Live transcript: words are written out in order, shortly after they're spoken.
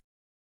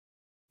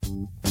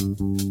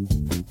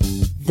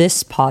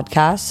This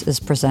podcast is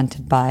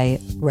presented by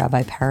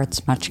Rabbi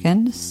Peretz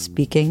Mochkin,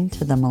 speaking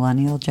to the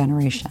millennial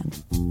generation.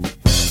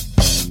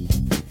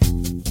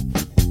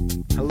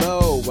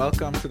 Hello,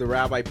 welcome to the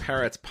Rabbi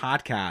Peretz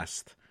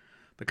podcast.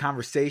 The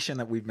conversation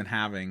that we've been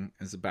having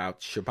is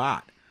about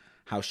Shabbat.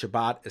 How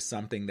Shabbat is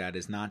something that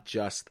is not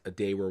just a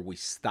day where we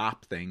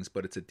stop things,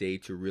 but it's a day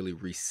to really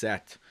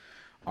reset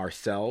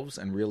ourselves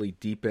and really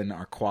deepen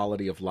our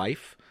quality of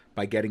life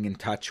by getting in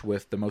touch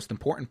with the most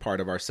important part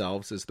of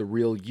ourselves is the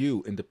real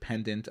you,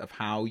 independent of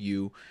how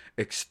you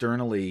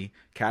externally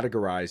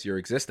categorize your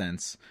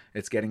existence.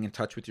 It's getting in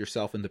touch with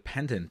yourself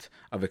independent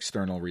of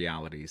external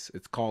realities.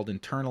 It's called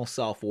internal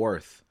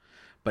self-worth.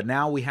 But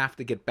now we have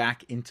to get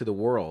back into the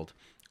world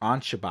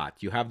on Shabbat.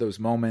 You have those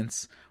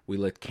moments. We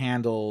lit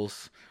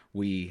candles.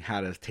 We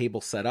had a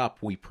table set up.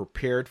 We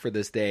prepared for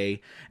this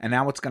day. And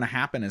now what's going to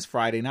happen is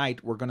Friday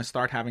night, we're going to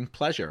start having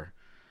pleasure.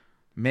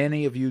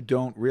 Many of you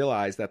don't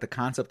realize that the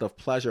concept of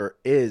pleasure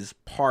is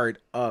part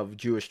of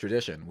Jewish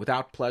tradition.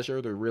 Without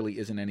pleasure, there really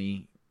isn't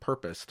any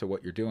purpose to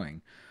what you're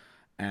doing.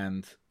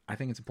 And I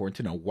think it's important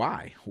to know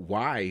why.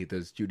 Why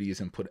does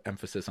Judaism put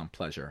emphasis on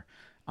pleasure?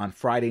 On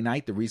Friday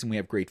night, the reason we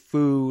have great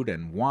food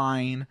and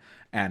wine,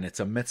 and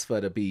it's a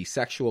mitzvah to be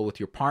sexual with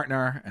your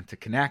partner and to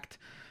connect,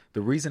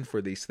 the reason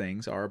for these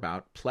things are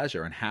about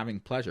pleasure and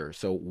having pleasure.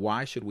 So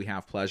why should we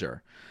have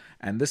pleasure?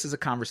 And this is a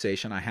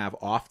conversation I have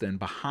often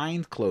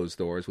behind closed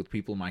doors with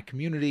people in my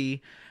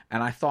community.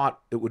 And I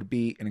thought it would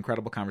be an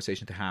incredible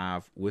conversation to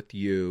have with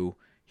you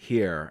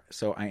here.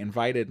 So I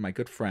invited my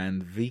good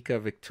friend,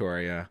 Vika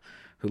Victoria,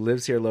 who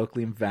lives here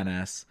locally in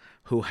Venice,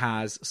 who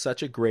has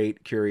such a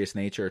great, curious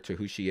nature to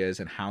who she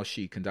is and how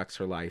she conducts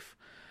her life.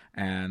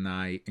 And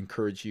I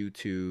encourage you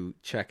to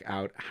check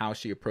out how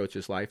she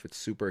approaches life. It's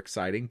super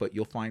exciting, but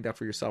you'll find out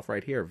for yourself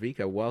right here.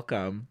 Vika,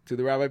 welcome to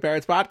the Rabbi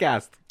Peretz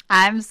podcast.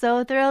 I'm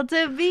so thrilled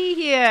to be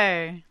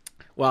here.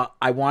 Well,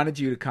 I wanted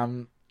you to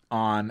come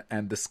on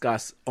and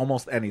discuss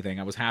almost anything.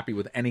 I was happy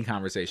with any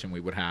conversation we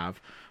would have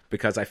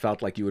because I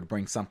felt like you would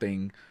bring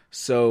something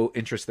so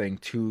interesting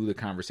to the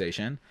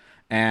conversation.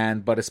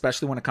 But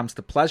especially when it comes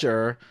to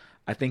pleasure,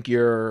 I think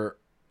you're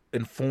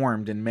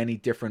informed in many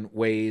different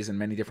ways and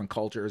many different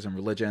cultures and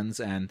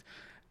religions. And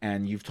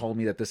you've told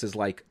me that this is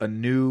like a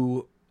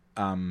new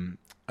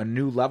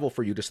level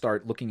for you to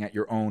start looking at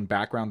your own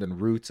background and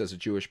roots as a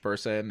Jewish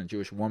person and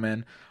Jewish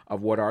woman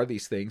of what are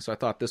these things. So I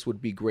thought this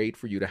would be great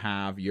for you to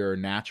have your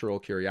natural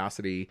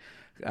curiosity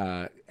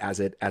as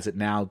it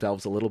now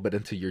delves a little bit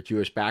into your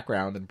Jewish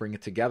background and bring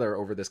it together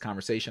over this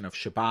conversation of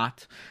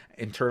Shabbat,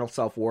 internal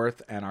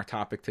self-worth, and our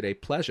topic today,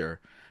 pleasure.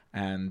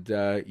 And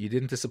you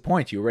didn't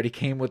disappoint. You already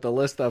came with a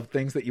list of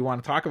things that you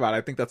want to talk about. I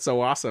think that's so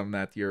awesome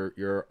that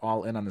you're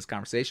all in on this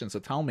conversation. So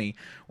tell me,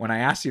 when I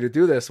asked you to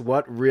do this,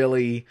 what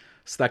really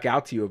stuck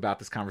out to you about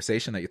this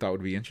conversation that you thought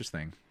would be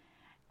interesting?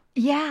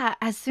 Yeah,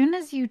 as soon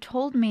as you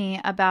told me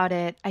about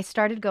it, I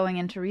started going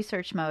into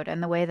research mode.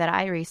 And the way that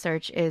I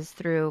research is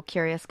through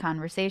curious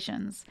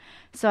conversations.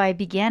 So I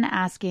began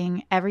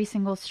asking every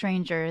single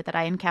stranger that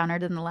I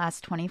encountered in the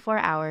last 24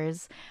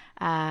 hours,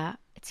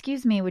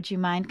 excuse me, would you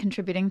mind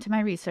contributing to my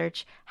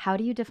research? How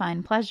do you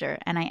define pleasure?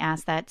 And I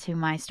asked that to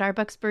my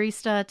Starbucks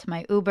barista, to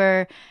my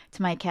Uber,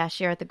 to my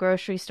cashier at the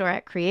grocery store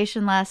at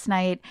Creation last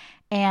night.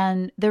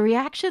 And the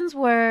reactions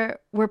were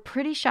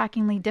pretty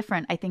shockingly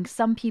different. I think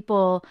some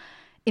people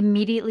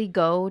immediately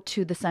go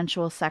to the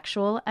sensual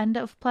sexual end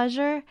of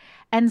pleasure.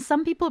 And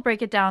some people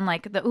break it down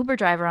like the Uber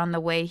driver on the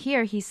way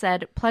here. He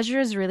said, pleasure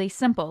is really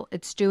simple.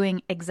 It's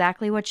doing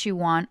exactly what you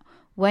want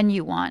when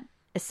you want.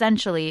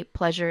 Essentially,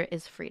 pleasure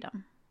is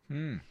freedom.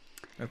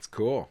 That's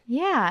cool.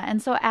 Yeah.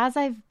 And so as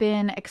I've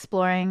been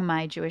exploring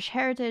my Jewish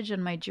heritage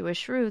and my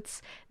Jewish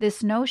roots,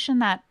 this notion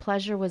that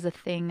pleasure was a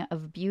thing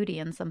of beauty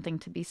and something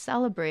to be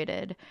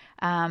celebrated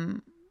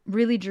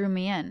really drew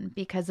me in,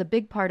 because a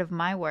big part of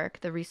my work,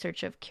 the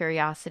research of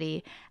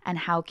curiosity and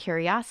how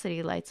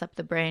curiosity lights up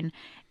the brain,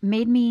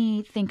 made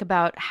me think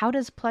about how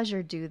does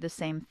pleasure do the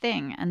same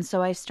thing? And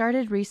so I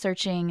started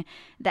researching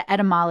the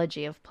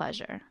etymology of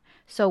pleasure.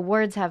 So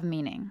words have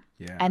meaning.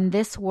 Yeah. And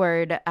this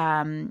word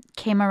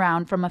came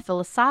around from a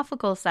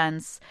philosophical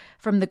sense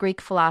from the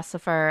Greek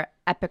philosopher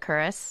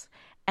Epicurus.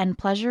 And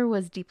pleasure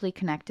was deeply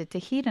connected to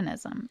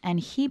hedonism. And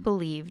he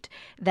believed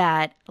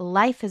that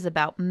life is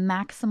about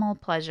maximal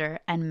pleasure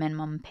and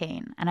minimum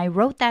pain. And I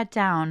wrote that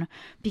down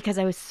because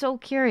I was so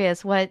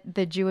curious what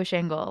the Jewish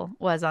angle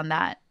was on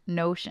that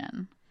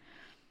notion.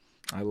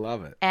 I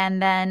love it.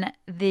 And then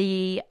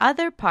the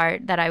other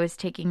part that I was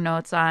taking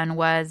notes on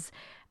was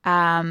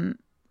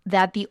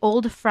that the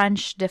old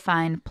French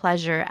defined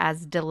pleasure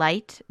as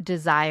delight,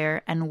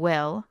 desire, and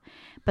will,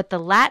 but the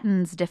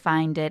Latins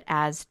defined it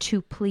as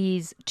to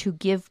please, to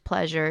give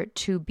pleasure,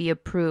 to be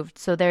approved.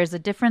 So there's a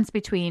difference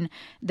between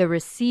the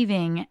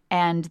receiving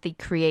and the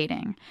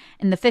creating.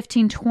 In the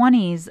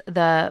 1520s,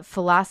 the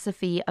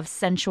philosophy of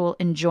sensual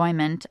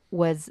enjoyment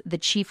was the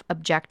chief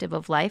objective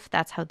of life.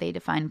 That's how they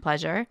defined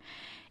pleasure.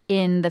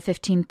 In the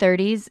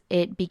 1530s,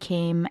 it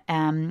became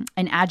an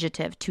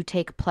adjective, to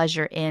take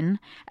pleasure in,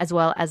 as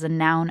well as a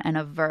noun and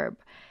a verb.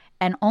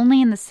 And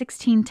only in the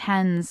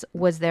 1610s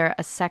was there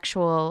a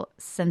sexual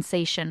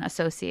sensation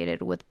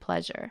associated with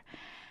pleasure.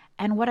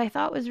 And what I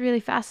thought was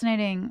really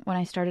fascinating when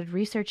I started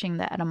researching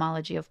the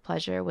etymology of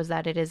pleasure was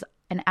that it is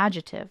an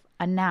adjective,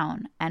 a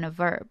noun, and a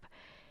verb.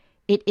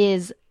 It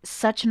is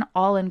such an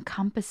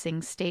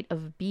all-encompassing state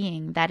of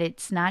being that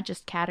it's not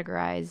just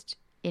categorized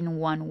in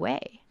one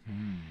way.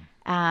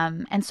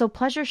 And so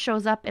pleasure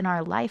shows up in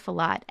our life a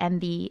lot. And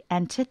the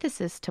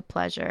antithesis to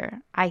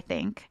pleasure, I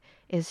think,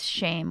 is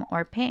shame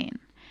or pain.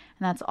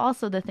 And that's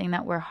also the thing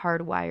that we're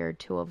hardwired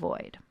to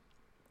avoid.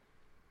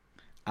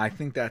 I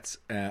think that's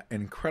an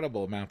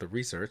incredible amount of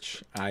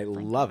research. I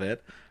love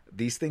it.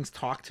 These things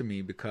talk to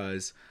me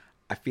because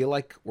I feel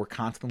like we're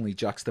constantly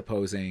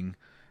juxtaposing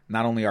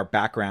not only our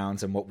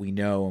backgrounds and what we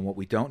know and what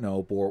we don't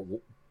know,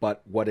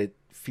 but what it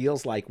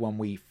feels like when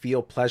we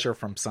feel pleasure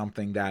from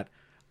something that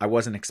I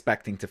wasn't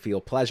expecting to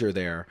feel pleasure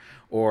there,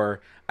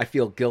 or I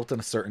feel guilt in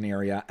a certain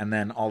area, and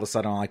then all of a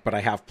sudden I'm like, but I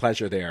have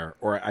pleasure there,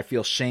 or I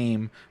feel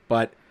shame,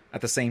 but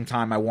at the same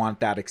time I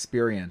want that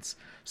experience.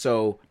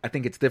 So I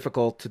think it's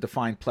difficult to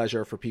define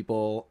pleasure for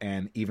people,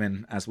 and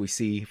even as we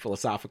see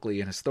philosophically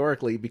and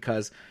historically,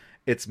 because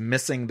it's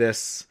missing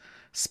this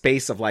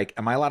space of like,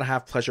 am I allowed to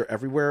have pleasure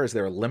everywhere? Is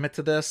there a limit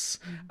to this?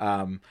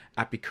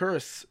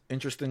 Epicurus,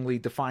 interestingly,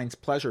 defines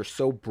pleasure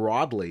so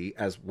broadly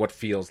as what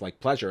feels like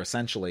pleasure,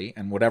 essentially,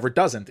 and whatever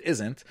doesn't,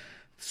 isn't,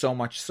 so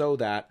much so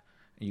that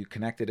you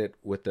connected it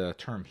with the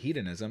term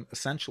hedonism.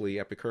 Essentially,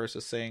 Epicurus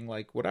is saying,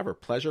 like, whatever,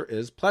 pleasure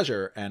is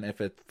pleasure, and if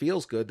it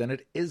feels good, then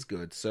it is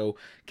good. So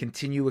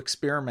continue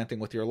experimenting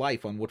with your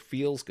life on what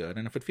feels good,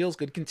 and if it feels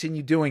good,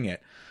 continue doing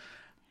it.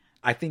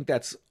 I think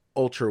that's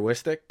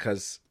altruistic,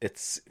 because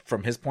it's,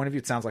 from his point of view,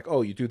 it sounds like,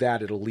 oh, you do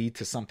that, it'll lead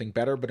to something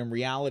better. But in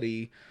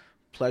reality,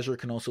 pleasure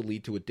can also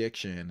lead to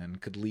addiction and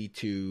could lead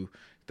to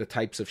the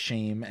types of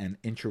shame and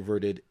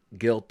introverted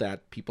guilt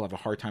that people have a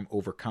hard time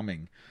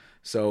overcoming.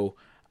 So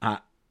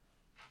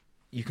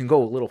you can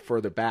go a little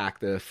further back.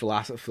 The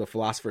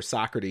philosopher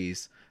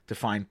Socrates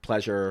defined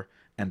pleasure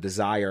and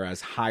desire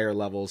as higher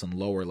levels and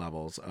lower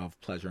levels of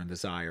pleasure and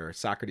desire.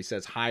 Socrates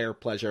says higher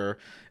pleasure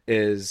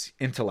is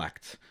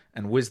intellect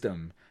and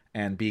wisdom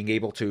and being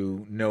able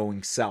to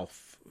knowing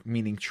self,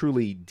 meaning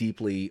truly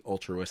deeply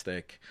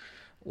altruistic,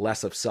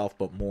 less of self,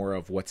 but more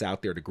of what's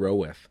out there to grow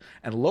with.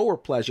 And lower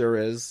pleasure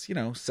is,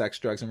 sex,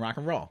 drugs, and rock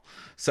and roll.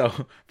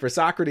 So for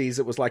Socrates,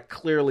 it was like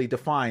clearly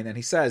defined. And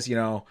he says,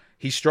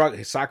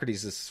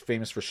 Socrates is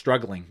famous for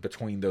struggling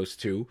between those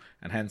two,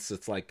 and hence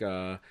it's like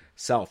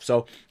self.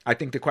 So I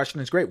think the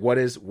question is great. What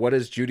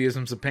is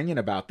Judaism's opinion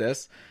about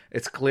this?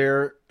 It's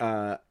clear.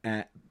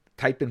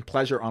 Type in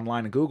pleasure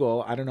online in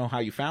Google. I don't know how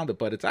you found it,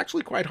 but it's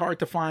actually quite hard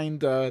to find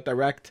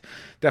direct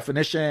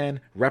definition,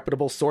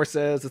 reputable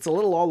sources. It's a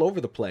little all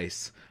over the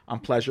place on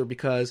pleasure,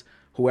 because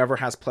whoever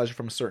has pleasure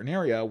from a certain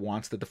area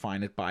wants to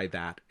define it by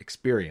that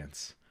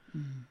experience.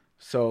 Mm-hmm.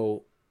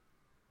 So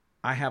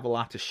I have a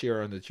lot to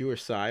share on the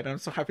Jewish side. I'm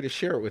so happy to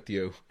share it with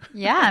you.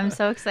 Yeah, I'm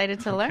so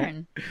excited to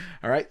learn.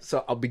 All right,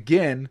 so I'll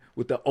begin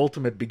with the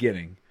ultimate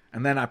beginning.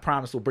 And then I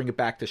promise we'll bring it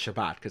back to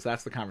Shabbat, because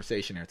that's the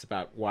conversation here. It's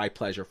about why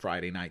pleasure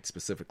Friday night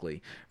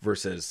specifically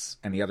versus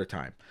any other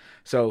time.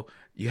 So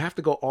you have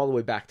to go all the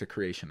way back to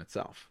creation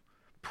itself.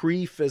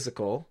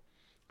 Pre-physical,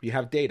 you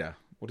have data.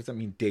 What does that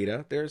mean,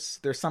 data? There's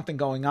something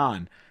going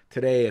on.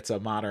 Today, it's a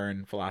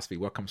modern philosophy.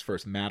 What comes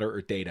first, matter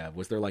or data?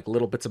 Was there like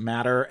little bits of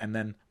matter and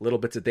then little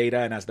bits of data,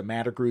 and as the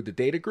matter grew, the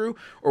data grew?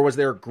 Or was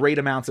there great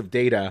amounts of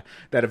data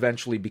that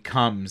eventually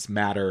becomes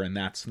matter, and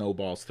that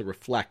snowballs to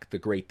reflect the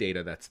great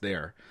data that's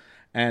there?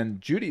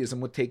 And Judaism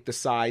would take the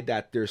side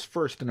that there's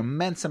first an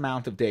immense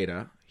amount of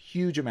data,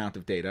 huge amount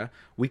of data.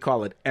 We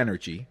call it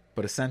energy,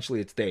 but essentially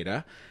it's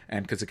data,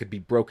 and because it could be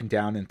broken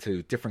down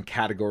into different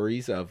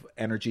categories of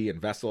energy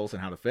and vessels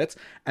and how it fits.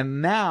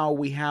 And now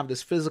we have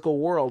this physical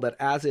world that,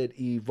 as it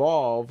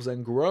evolves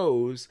and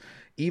grows,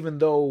 even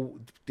though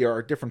there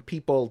are different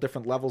people,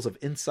 different levels of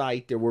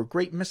insight, there were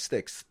great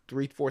mystics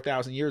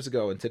 3,000-4,000 years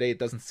ago, and today it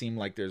doesn't seem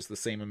like there's the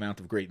same amount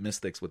of great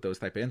mystics with those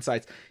type of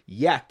insights.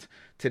 Yet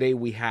today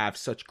we have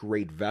such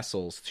great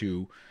vessels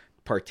to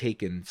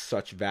partake in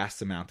such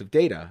vast amount of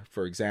data.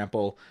 For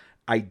example,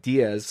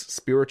 ideas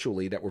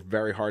spiritually that were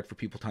very hard for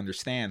people to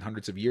understand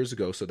hundreds of years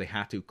ago, so they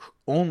had to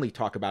only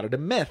talk about it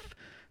in myth.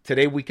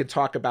 Today we can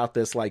talk about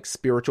this like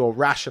spiritual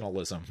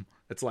rationalism.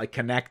 It's like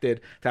connected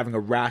to having a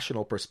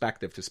rational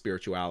perspective to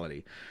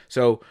spirituality.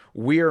 So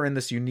we're in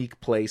this unique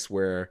place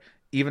where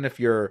even if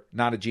you're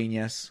not a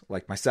genius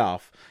like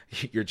myself,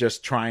 you're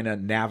just trying to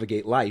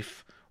navigate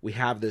life, we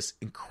have this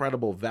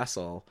incredible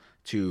vessel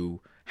to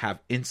have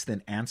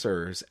instant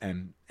answers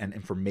and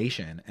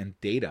information and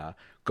data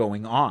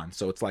going on.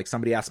 So it's like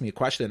somebody asks me a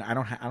question, I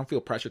don't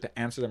feel pressure to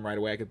answer them right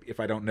away. If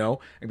I don't know,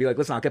 and be like,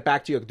 listen, I'll get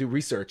back to you. I can do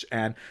research,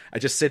 and I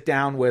just sit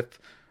down with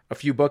a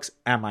few books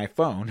and my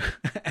phone,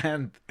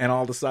 and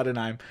all of a sudden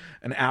I'm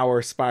an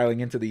hour spiraling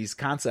into these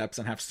concepts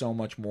and have so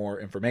much more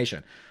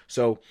information.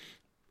 So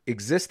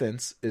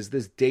existence is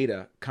this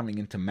data coming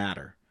into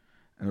matter.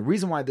 And the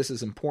reason why this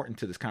is important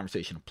to this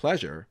conversation of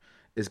pleasure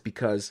is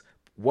because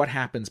what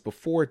happens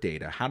before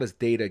data? How does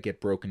data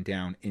get broken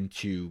down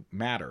into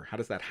matter? How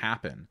does that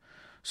happen?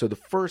 So the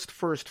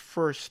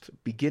first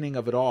beginning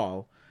of it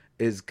all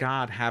is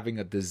God having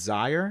a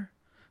desire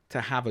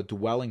to have a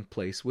dwelling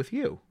place with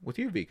you,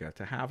 Vika,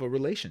 to have a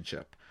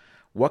relationship.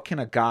 What can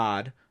a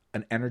God,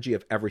 an energy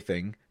of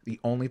everything, the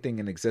only thing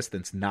in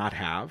existence, not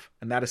have?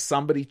 And that is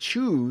somebody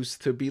choose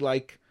to be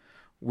like,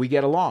 we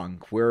get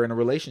along. We're in a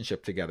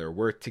relationship together.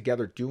 We're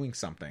together doing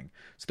something.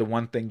 It's the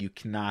one thing you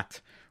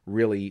cannot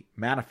really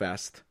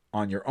manifest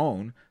on your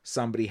own.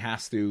 Somebody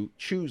has to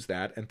choose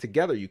that, and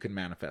together you can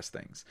manifest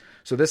things.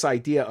 So this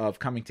idea of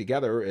coming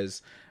together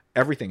is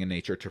everything in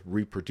nature, to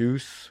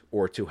reproduce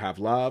or to have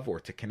love or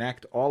to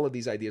connect. All of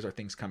these ideas are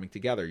things coming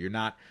together. You're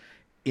not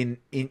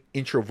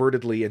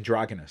introvertedly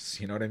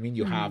androgynous. You know what I mean?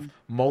 You have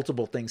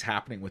multiple things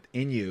happening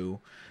within you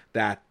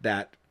that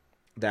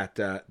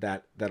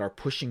are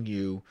pushing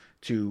you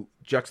to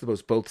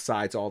juxtapose both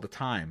sides all the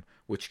time,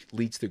 which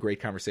leads to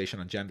great conversation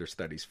on gender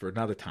studies for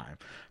another time.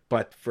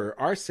 But for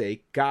our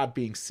sake, God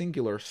being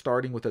singular,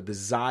 starting with a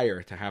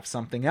desire to have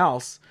something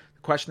else,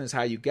 the question is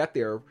how you get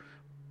there,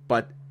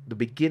 but the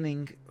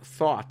beginning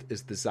thought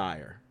is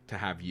desire to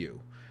have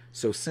you.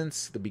 So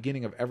since the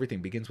beginning of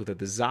everything begins with a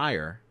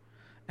desire,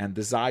 and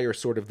desire is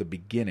sort of the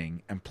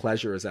beginning, and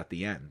pleasure is at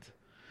the end.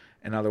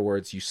 In other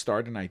words, you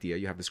start an idea,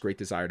 you have this great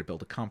desire to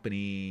build a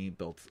company,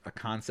 build a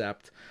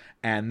concept,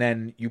 and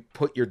then you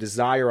put your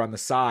desire on the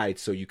side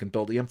so you can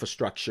build the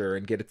infrastructure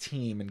and get a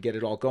team and get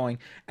it all going.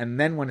 And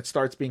then when it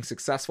starts being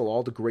successful,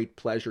 all the great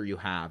pleasure you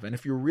have. And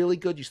if you're really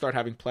good, you start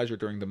having pleasure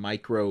during the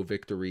micro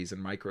victories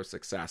and micro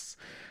success.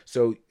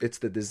 So it's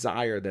the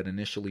desire that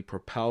initially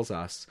propels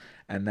us,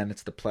 and then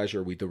it's the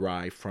pleasure we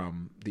derive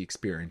from the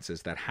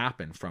experiences that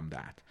happen from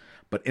that.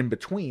 But in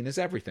between is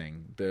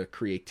everything, the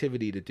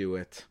creativity to do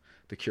it,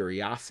 the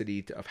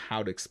curiosity of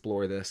how to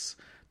explore this,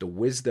 the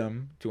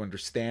wisdom to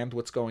understand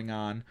what's going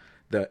on,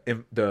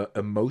 the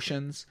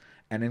emotions.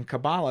 And in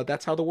Kabbalah,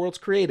 that's how the world's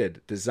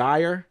created.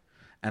 Desire,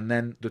 and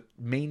then the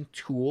main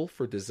tool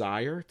for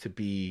desire to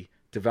be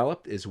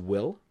developed is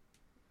will.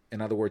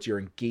 In other words, you're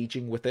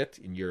engaging with it,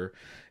 and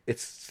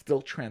it's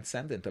still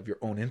transcendent of your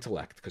own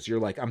intellect, because you're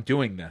like, I'm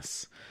doing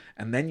this.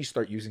 And then you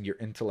start using your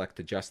intellect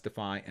to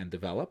justify and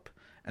develop,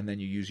 and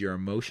then you use your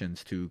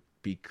emotions to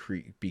be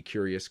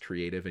curious,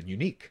 creative, and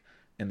unique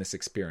in this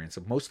experience.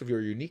 So most of your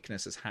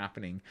uniqueness is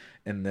happening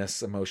in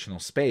this emotional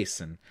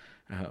space, and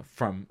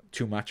from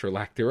too much or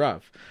lack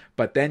thereof.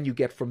 But then you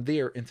get from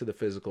there into the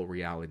physical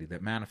reality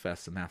that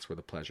manifests, and that's where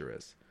the pleasure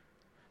is.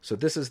 So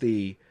this is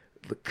the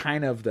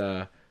kind of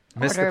the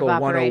mystical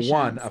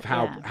 101 of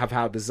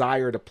how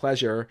desire to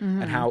pleasure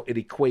and how it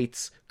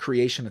equates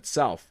creation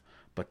itself.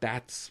 But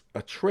that's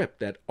a trip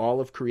that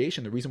all of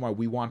creation, the reason why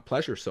we want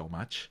pleasure so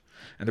much,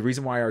 and the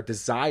reason why our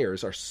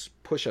desires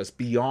push us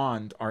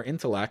beyond our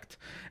intellect,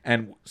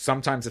 and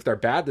sometimes if they're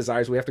bad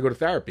desires, we have to go to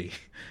therapy,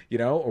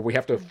 or we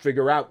have to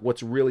figure out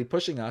what's really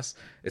pushing us.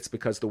 It's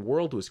because the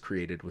world was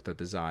created with a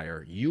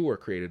desire. You were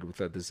created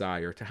with a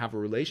desire to have a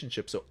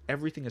relationship. So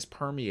everything is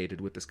permeated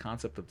with this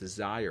concept of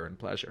desire and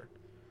pleasure.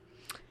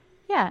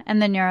 Yeah,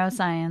 and the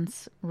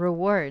neuroscience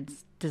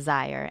rewards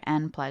desire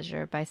and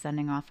pleasure by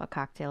sending off a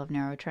cocktail of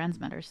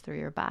neurotransmitters through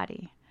your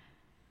body.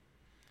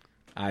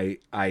 I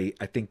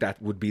think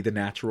that would be the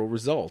natural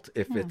result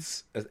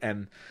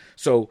and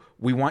so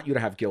we want you to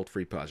have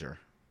guilt-free pleasure.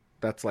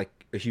 That's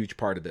like a huge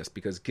part of this,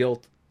 because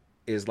guilt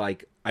is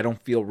like, I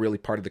don't feel really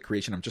part of the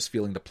creation. I'm just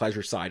feeling the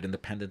pleasure side,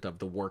 independent of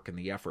the work and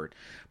the effort.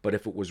 But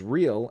if it was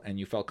real and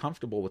you felt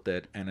comfortable with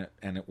it, and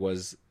it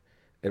was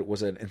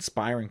an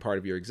inspiring part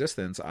of your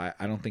existence, I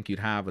don't think you'd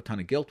have a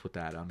ton of guilt with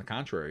that. On the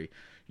contrary,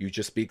 you'd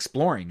just be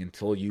exploring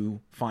until you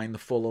find the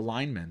full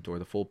alignment or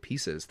the full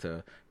pieces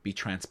to be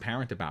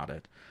transparent about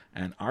it.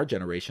 And our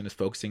generation is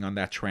focusing on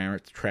that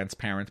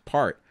transparent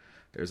part.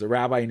 There's a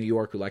rabbi in New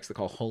York who likes to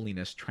call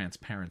holiness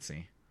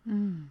transparency.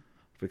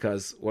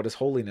 Because what is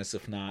holiness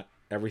if not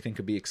everything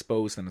could be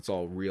exposed and it's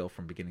all real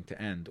from beginning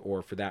to end?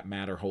 Or for that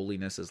matter,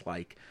 holiness is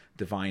like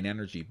divine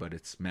energy, but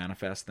it's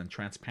manifest and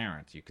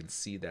transparent. You can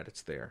see that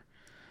it's there.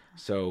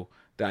 So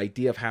the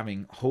idea of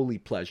having holy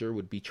pleasure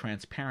would be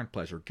transparent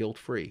pleasure,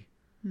 guilt-free.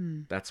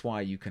 That's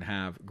why you can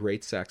have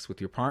great sex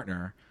with your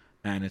partner,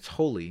 and it's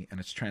holy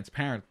and it's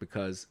transparent,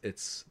 because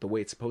it's the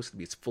way it's supposed to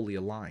be. It's fully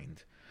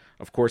aligned.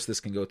 Of course, this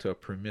can go to a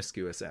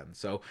promiscuous end.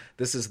 So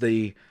this is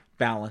the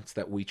balance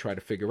that we try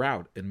to figure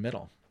out in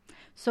middle.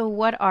 So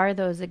what are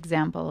those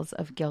examples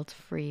of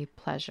guilt-free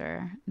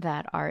pleasure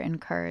that are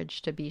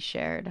encouraged to be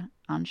shared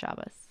on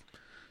Shabbos?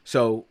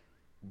 So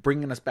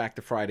bringing us back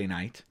to Friday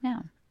night.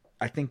 Yeah.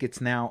 I think it's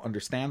now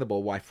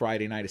understandable why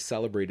Friday night is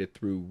celebrated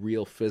through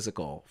real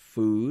physical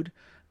food,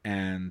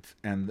 and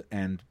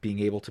being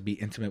able to be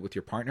intimate with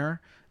your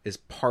partner is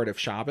part of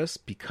Shabbos,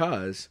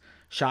 because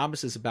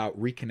Shabbos is about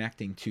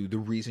reconnecting to the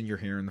reason you're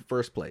here in the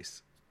first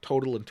place,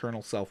 total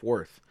internal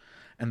self-worth.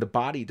 And the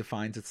body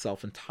defines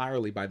itself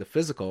entirely by the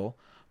physical,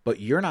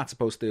 but you're not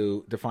supposed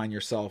to define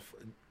yourself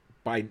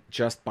by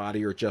just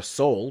body or just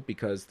soul,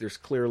 because there's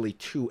clearly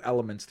two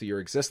elements to your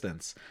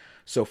existence.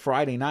 So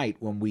Friday night,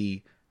 when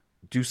we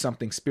do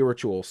something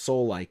spiritual,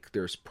 soul-like.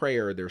 There's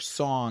prayer, there's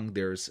song,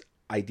 there's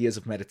ideas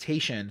of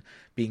meditation,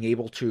 being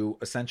able to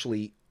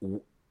essentially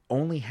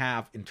only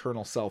have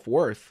internal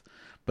self-worth,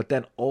 but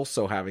then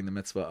also having the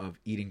mitzvah of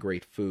eating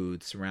great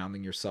food,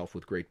 surrounding yourself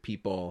with great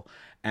people,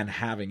 and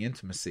having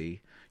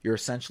intimacy. You're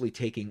essentially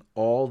taking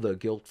all the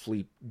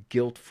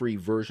guilt-free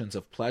versions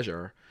of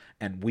pleasure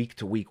and week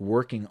to week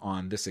working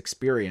on this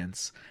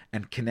experience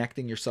and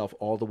connecting yourself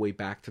all the way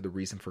back to the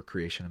reason for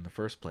creation in the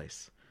first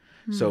place.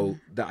 So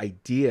the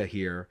idea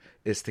here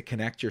is to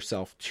connect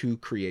yourself to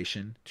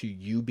creation, to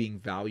you being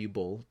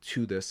valuable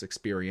to this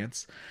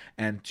experience,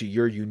 and to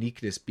your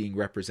uniqueness being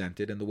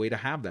represented. And the way to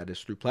have that is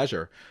through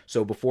pleasure.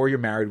 So before you're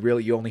married,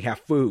 really, you only have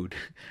food,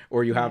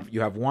 or you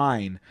have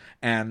wine,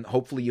 and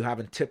hopefully you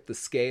haven't tipped the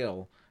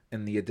scale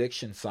in the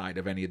addiction side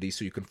of any of these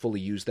so you can fully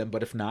use them.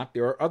 But if not,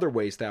 there are other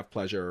ways to have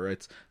pleasure.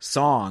 It's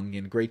song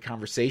and great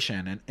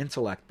conversation and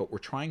intellect, but we're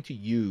trying to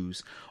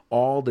use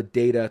all the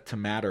data to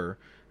matter,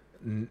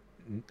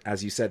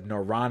 as you said,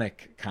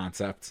 neuronic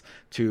concepts,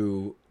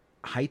 to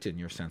heighten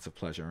your sense of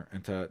pleasure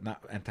and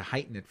to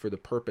heighten it for the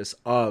purpose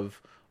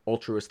of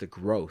altruistic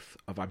growth,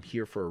 of I'm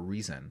here for a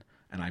reason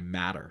and I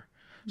matter.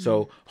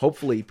 So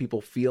hopefully people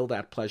feel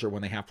that pleasure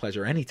when they have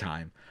pleasure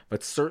anytime,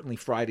 but certainly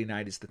Friday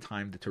night is the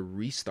time to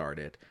restart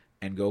it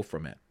and go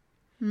from it.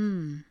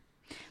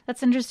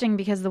 That's interesting,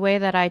 because the way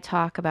that I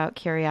talk about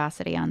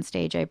curiosity on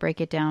stage, I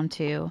break it down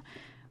to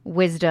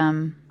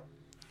wisdom,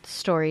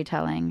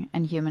 storytelling,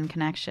 and human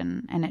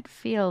connection. And it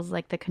feels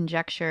like the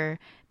conjecture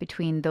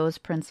between those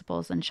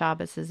principles and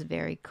Shabbos is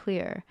very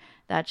clear.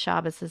 That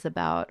Shabbos is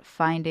about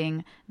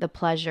finding the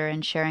pleasure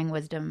in sharing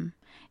wisdom,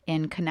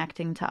 in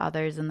connecting to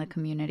others in the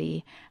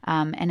community,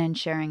 and in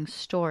sharing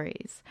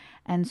stories.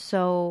 And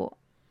so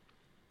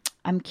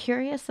I'm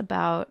curious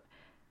about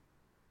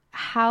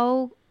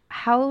how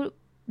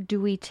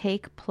do we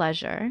take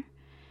pleasure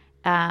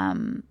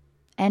and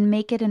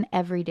make it an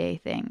everyday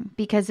thing?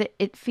 Because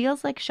it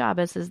feels like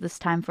Shabbos is this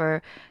time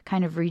for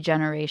kind of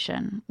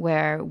regeneration,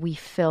 where we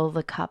fill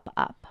the cup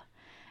up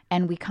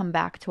and we come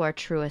back to our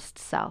truest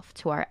self,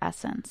 to our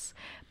essence.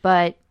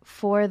 But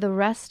for the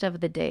rest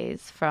of the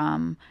days,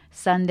 from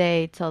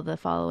Sunday till the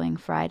following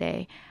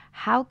Friday,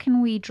 how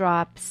can we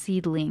drop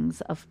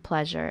seedlings of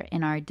pleasure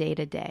in our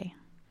day-to-day?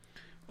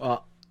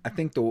 Well, I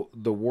think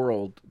the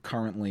world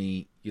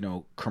currently,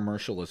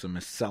 commercialism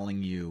is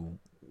selling you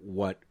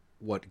what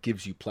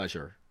gives you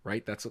pleasure,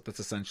 right? That's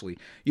essentially,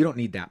 you don't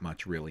need that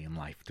much really in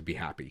life to be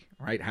happy,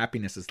 right?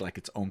 Happiness is like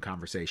its own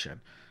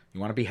conversation. You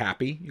want to be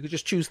happy, you can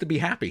just choose to be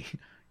happy.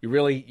 You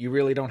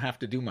really don't have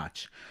to do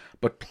much.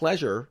 But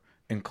pleasure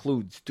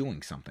includes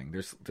doing something.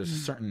 There's a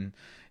certain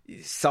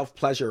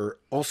self-pleasure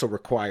also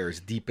requires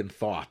deepened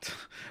thought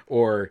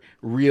or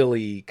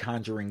really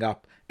conjuring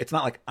up. It's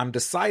not like I'm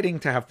deciding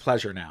to have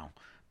pleasure now.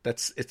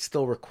 It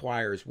still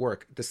requires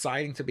work.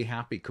 Deciding to be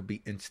happy could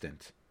be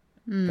instant.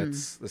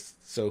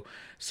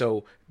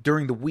 So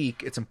during the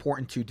week, it's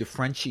important to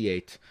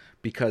differentiate,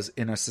 because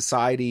in a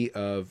society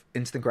of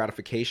instant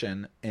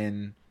gratification,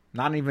 in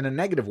not even a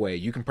negative way,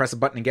 you can press a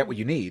button and get what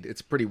you need.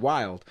 It's pretty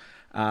wild.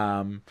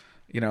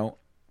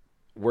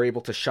 We're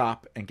able to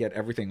shop and get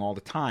everything all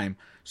the time.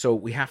 So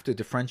we have to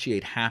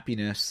differentiate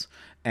happiness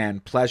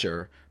and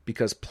pleasure,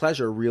 because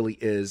pleasure really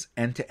is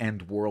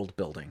end-to-end world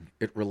building.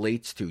 It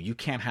relates to, you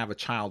can't have a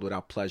child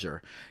without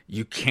pleasure.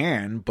 You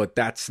can, but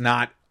that's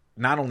not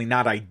only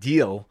not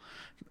ideal,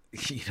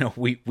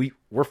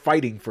 we're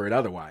fighting for it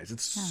otherwise.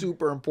 It's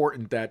super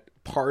important that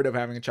part of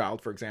having a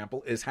child, for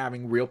example, is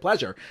having real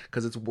pleasure,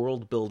 because it's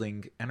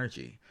world-building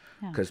energy.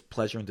 Because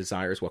pleasure and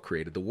desire is what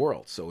created the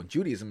world. So in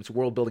Judaism, it's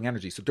world-building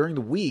energy. So during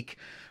the week,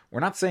 we're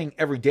not saying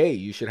every day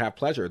you should have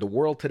pleasure. The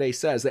world today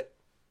says that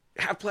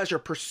have pleasure,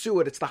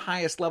 pursue it. It's the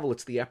highest level.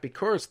 It's the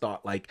Epicurus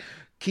thought, like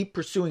keep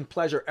pursuing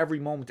pleasure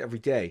every moment, every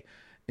day.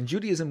 In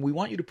Judaism, we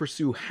want you to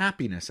pursue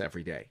happiness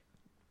every day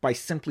by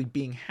simply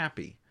being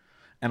happy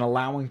and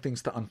allowing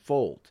things to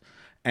unfold.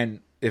 And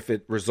if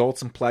it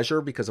results in pleasure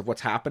because of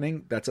what's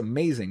happening, that's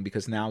amazing,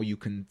 because now you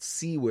can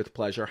see with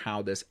pleasure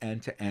how this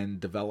end-to-end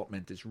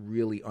development is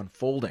really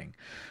unfolding.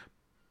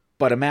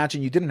 But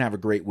imagine you didn't have a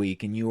great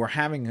week and you were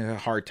having a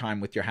hard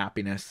time with your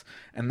happiness,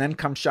 and then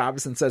comes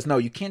Shabbos and says, no,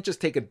 you can't just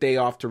take a day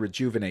off to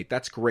rejuvenate.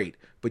 That's great,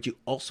 but you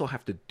also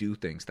have to do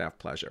things to have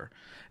pleasure.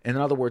 In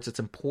other words, it's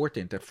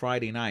important that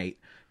Friday night,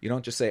 you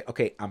don't just say,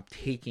 okay, I'm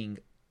taking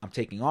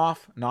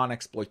off,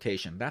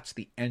 non-exploitation. That's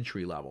the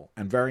entry level,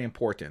 and very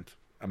important.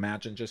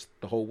 Imagine just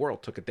the whole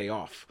world took a day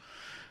off.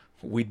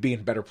 We'd be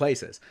in better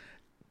places.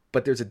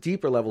 But there's a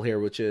deeper level here,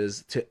 which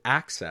is to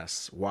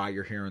access why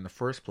you're here in the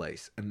first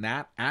place. And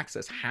that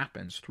access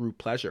happens through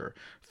pleasure,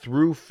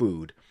 through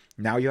food,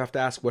 Now you have to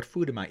ask, what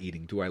food am I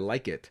eating? Do I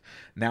like it?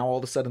 Now all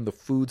of a sudden the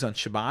foods on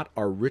Shabbat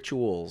are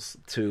rituals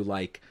to,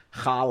 like,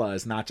 challah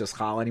is not just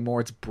challah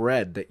anymore. It's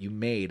bread that you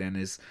made and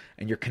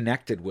you're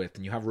connected with,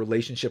 and you have a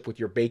relationship with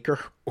your baker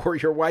or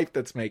your wife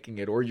that's making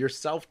it, or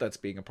yourself that's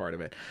being a part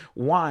of it.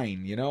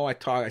 Wine,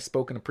 I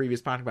spoke in a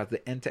previous podcast about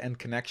the end-to-end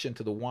connection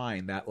to the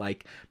wine, that,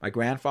 like, my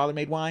grandfather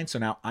made wine, so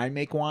now I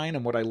make wine.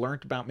 And what I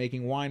learned about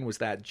making wine was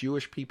that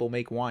Jewish people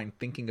make wine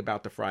thinking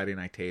about the Friday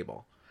night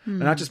table. They're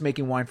not just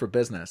making wine for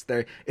business.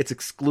 It's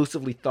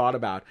exclusively thought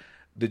about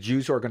the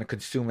Jews who are going to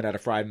consume it at a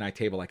Friday night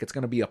table. Like, it's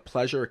going to be a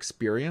pleasure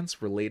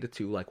experience related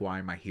to, like, why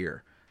am I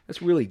here?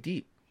 That's really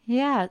deep.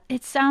 Yeah,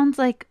 it sounds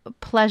like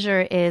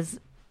pleasure is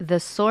the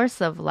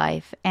source of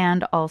life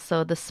and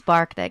also the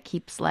spark that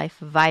keeps life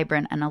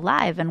vibrant and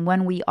alive. And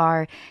when we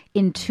are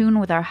in tune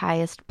with our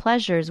highest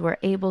pleasures, we're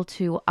able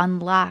to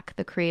unlock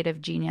the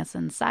creative genius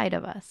inside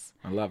of us.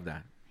 I love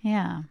that.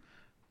 Yeah.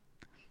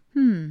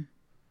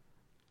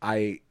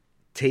 I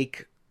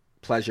take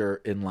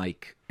pleasure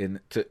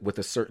with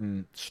a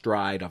certain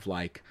stride of,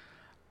 like,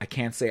 I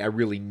can't say I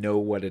really know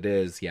what it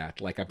is yet.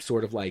 Like, I'm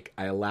sort of like,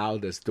 I allow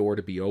this door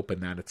to be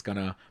open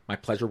that my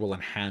pleasure will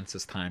enhance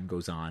as time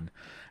goes on.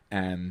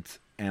 And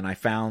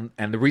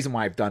the reason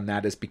why I've done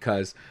that is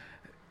because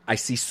I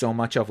see so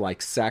much of,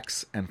 like,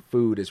 sex and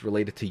food is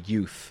related to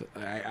youth.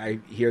 I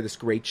hear this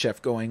great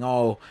chef going,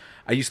 "Oh,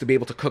 I used to be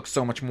able to cook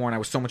so much more, and I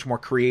was so much more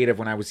creative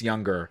when I was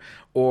younger."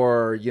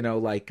 Or,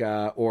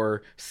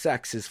 or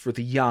sex is for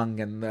the young,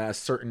 and a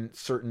certain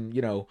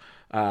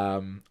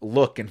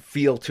look and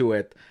feel to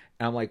it.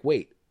 And I'm like,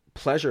 wait,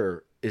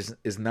 pleasure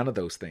is none of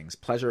those things.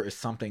 Pleasure is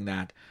something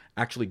that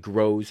actually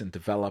grows and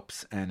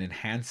develops and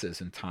enhances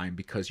in time,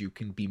 because you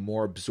can be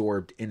more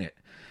absorbed in it.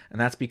 And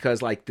that's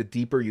because, like, the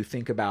deeper you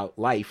think about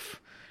life,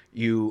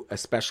 you,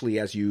 especially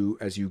as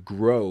you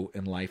grow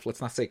in life,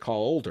 let's not say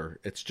call older,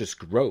 it's just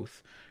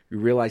growth. You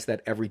realize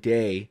that every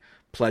day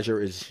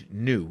pleasure is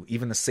new.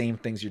 Even the same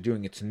things you're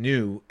doing, it's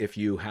new if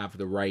you have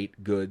the right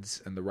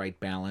goods and the right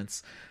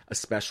balance,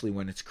 especially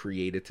when it's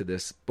created to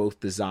this both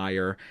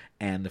desire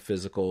and the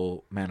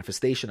physical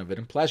manifestation of it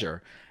in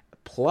pleasure.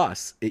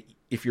 Plus,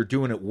 if you're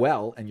doing it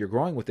well and you're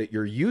growing with it,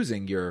 you're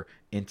using your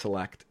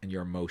intellect and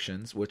your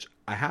emotions, which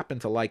I happen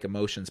to like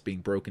emotions being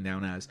broken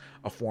down as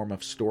a form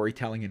of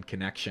storytelling and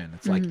connection.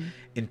 It's like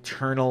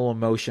internal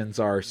emotions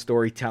are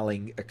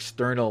storytelling,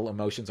 external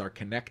emotions are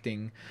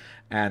connecting,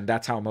 and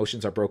that's how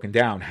emotions are broken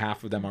down.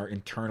 Half of them are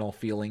internal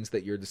feelings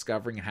that you're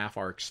discovering, and half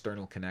are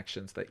external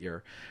connections that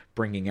you're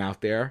bringing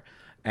out there.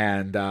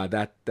 And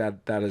that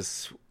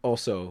is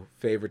also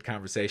favorite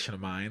conversation of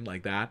mine,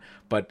 like that.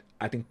 But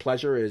I think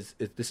pleasure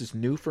this is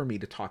new for me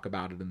to talk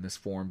about it in this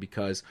form,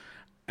 because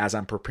as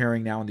I'm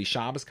preparing now in these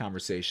Shabbos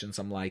conversations,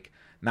 I'm like,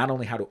 not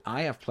only how do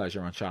I have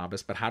pleasure on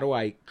Shabbos, but how do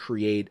I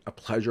create a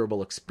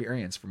pleasurable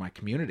experience for my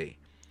community?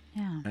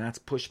 Yeah. And that's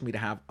pushed me to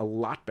have a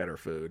lot better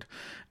food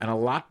and a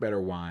lot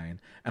better wine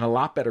and a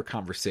lot better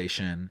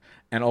conversation,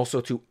 and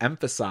also to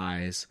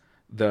emphasize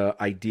the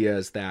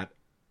ideas that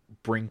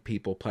bring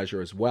people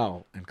pleasure as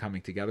well, and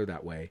coming together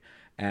that way.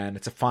 And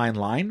it's a fine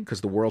line,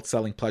 because the world's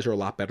selling pleasure a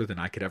lot better than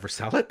I could ever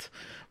sell it,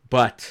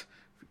 but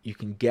you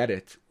can get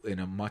it in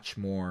a much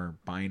more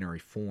binary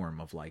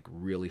form of, like,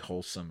 really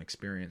wholesome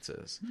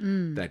experiences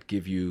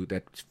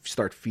that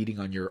start feeding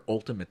on your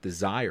ultimate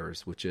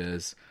desires, which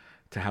is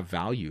to have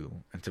value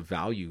and to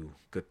value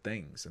good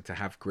things and to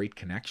have great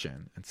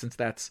connection. And since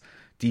that's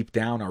deep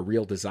down our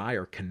real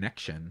desire,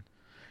 connection,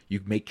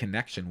 you make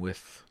connection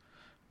with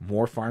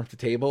more farm to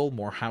table,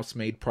 more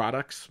house-made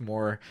products,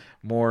 more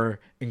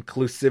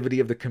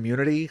inclusivity of the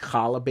community,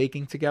 challah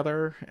baking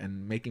together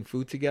and making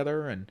food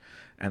together,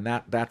 and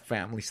that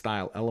family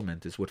style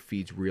element is what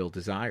feeds real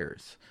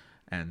desires.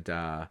 And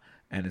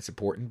it's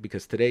important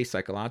because today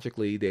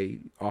psychologically they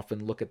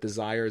often look at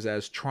desires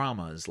as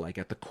traumas, like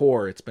at the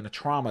core it's been a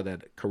trauma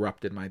that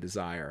corrupted my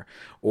desire,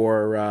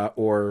 or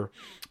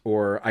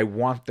I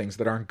want things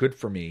that aren't good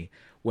for me,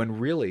 when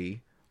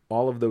really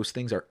all of those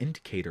things are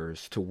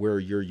indicators to where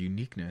your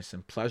uniqueness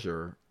and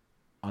pleasure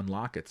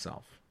unlock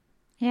itself.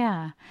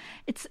 Yeah.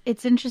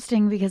 It's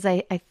interesting because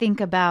I think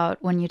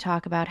about when you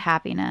talk about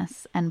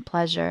happiness and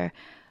pleasure,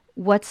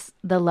 what's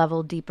the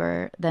level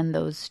deeper than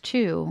those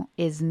two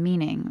is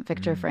meaning.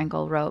 Viktor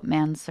Frankl wrote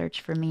Man's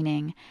Search for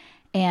Meaning.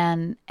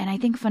 And I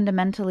think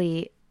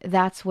fundamentally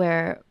that's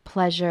where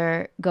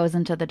pleasure goes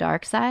into the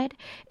dark side,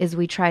 is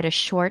we try to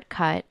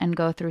shortcut and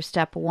go through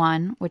step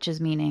 1, which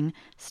is meaning,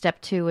 step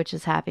 2, which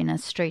is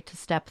happiness, straight to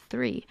step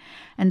 3.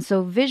 And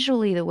so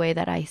visually, the way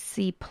that I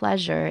see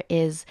pleasure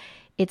is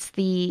it's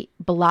the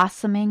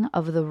blossoming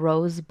of the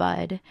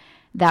rosebud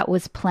that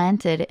was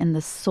planted in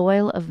the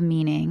soil of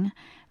meaning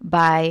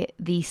by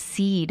the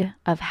seed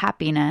of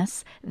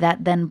happiness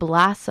that then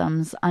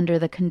blossoms under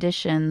the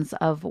conditions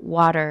of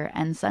water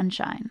and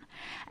sunshine.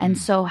 And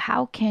so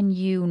how can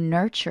you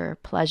nurture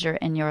pleasure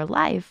in your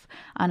life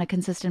on a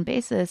consistent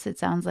basis? It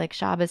sounds like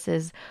Shabbos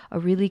is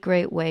a really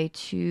great way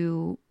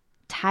to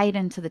tied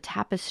into the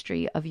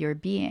tapestry of your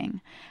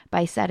being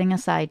by setting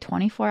aside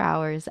 24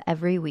 hours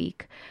every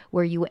week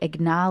where you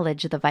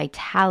acknowledge the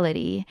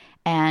vitality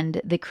and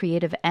the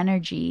creative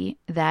energy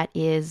that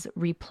is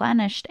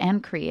replenished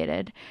and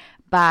created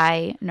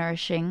by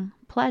nourishing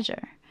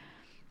pleasure.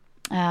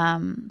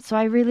 So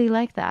I really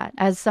like that.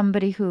 As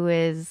somebody who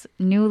is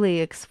newly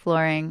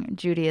exploring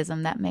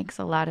Judaism, that makes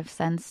a lot of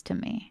sense to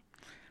me.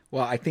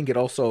 Well, I think it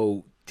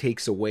also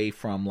takes away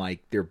from like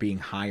there being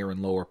higher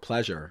and lower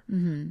pleasure.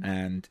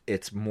 And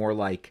it's more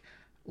like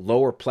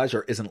lower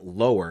pleasure isn't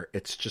lower.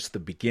 It's just the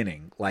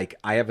beginning. Like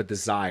I have a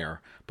desire,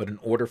 but in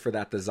order for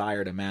that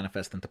desire to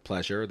manifest into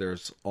pleasure,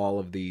 there's all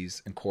of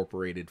these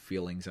incorporated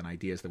feelings and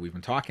ideas that we've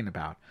been talking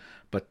about.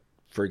 But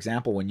for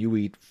example, when you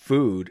eat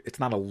food, it's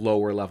not a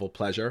lower level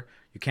pleasure.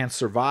 You can't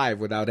survive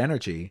without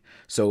energy.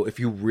 So if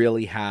you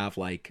really have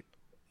like,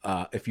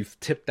 if you've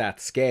tipped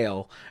that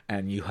scale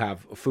and you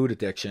have a food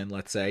addiction,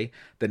 let's say,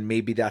 then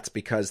maybe that's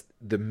because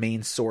the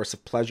main source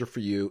of pleasure for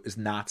you is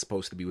not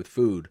supposed to be with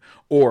food,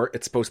 or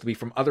it's supposed to be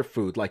from other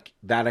food. Like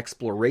that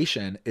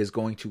exploration is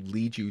going to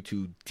lead you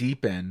to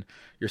deepen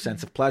your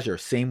sense of pleasure.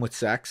 Same with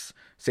sex,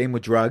 same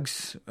with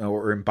drugs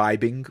or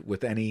imbibing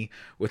with any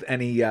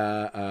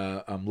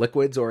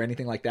liquids or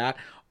anything like that.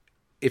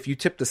 If you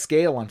tip the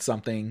scale on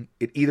something,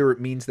 it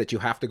means that you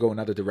have to go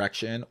another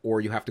direction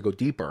or you have to go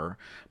deeper.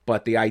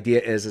 But the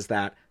idea is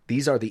that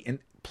these are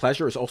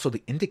pleasure is also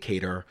the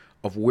indicator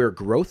of where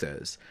growth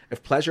is.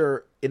 If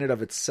pleasure in and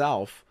of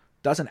itself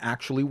doesn't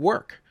actually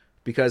work,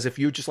 because if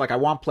you just like, I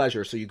want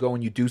pleasure, so you go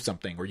and you do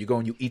something, or you go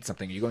and you eat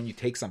something, or you go and you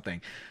take something,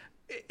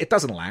 it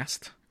doesn't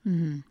last.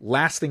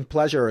 Lasting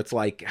pleasure, it's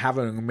like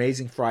having an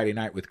amazing Friday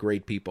night with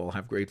great people,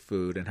 have great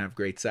food and have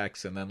great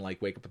sex, and then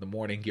like wake up in the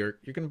morning, you're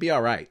going to be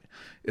all right.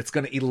 It's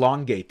going to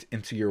elongate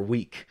into your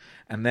week.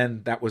 And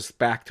then that was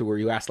back to where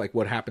you asked like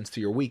what happens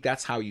to your week.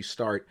 That's how you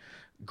start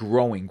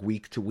growing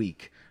week to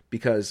week,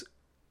 because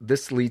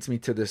this leads me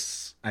to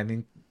this, I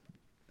don't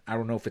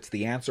know if it's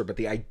the answer, but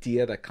the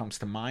idea that comes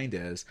to mind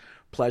is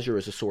pleasure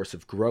is a source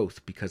of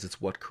growth because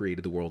it's what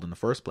created the world in the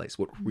first place.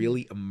 What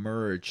really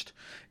emerged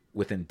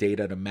within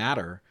data to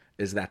matter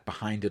is that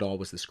behind it all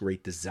was this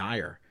great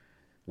desire.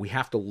 We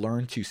have to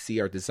learn to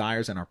see our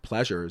desires and our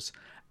pleasures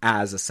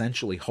as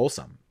essentially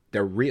wholesome.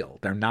 They're real.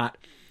 They're not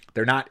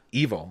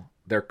evil.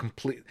 They're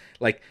complete.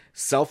 Like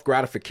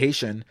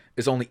self-gratification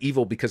is only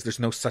evil because there's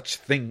no such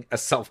thing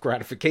as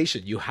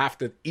self-gratification. You have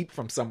to eat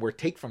from somewhere,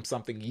 take from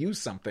something, use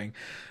something.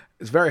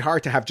 It's very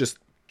hard to have just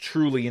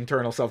truly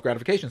internal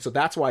self-gratification. So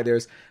that's why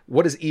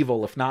what is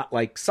evil if not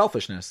like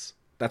selfishness?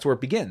 That's where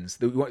it begins.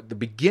 The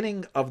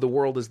beginning of the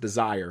world is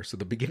desire. So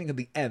the beginning of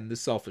the end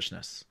is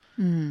selfishness.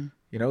 You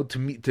know, to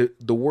me,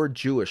 the word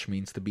Jewish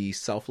means to be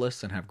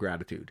selfless and have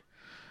gratitude.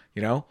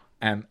 You know,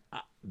 and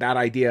that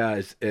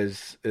idea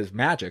is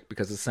magic,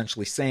 because it's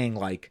essentially saying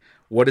like,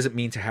 what does it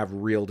mean to have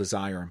real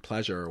desire and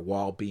pleasure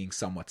while being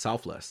somewhat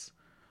selfless?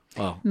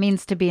 Well,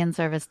 means to be in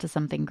service to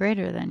something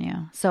greater than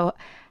you. So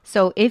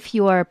if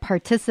you are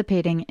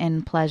participating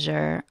in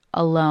pleasure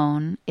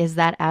alone, is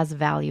that as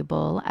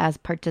valuable as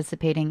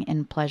participating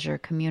in pleasure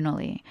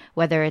communally?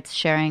 Whether it's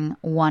sharing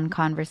one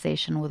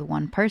conversation with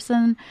one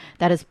person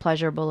that is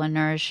pleasurable and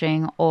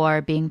nourishing,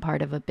 or being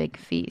part of a big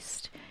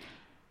feast.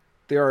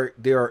 There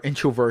are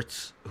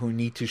introverts who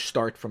need to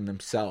start from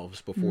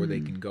themselves before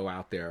they can go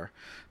out there.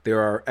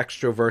 There are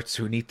extroverts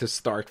who need to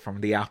start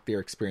from the out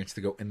there experience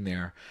to go in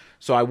there.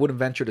 So I wouldn't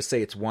venture to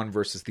say it's one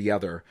versus the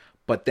other.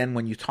 But then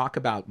when you talk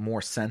about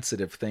more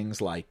sensitive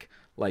things like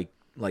I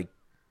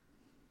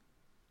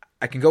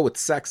can go with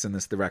sex in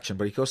this direction,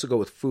 but you can also go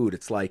with food.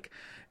 It's like,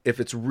 if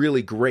it's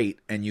really great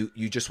and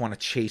you just want to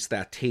chase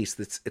that taste,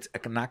 it's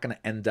not going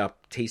to end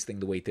up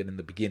tasting the way it did in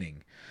the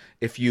beginning.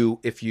 If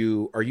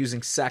you are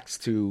using sex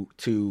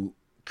to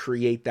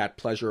create that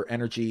pleasure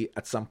energy,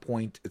 at some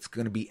point it's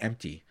going to be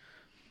empty.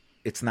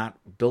 It's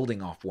not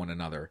building off one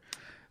another.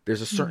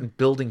 There's a certain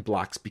building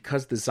blocks,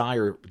 because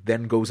desire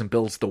then goes and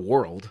builds the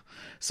world.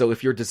 So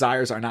if your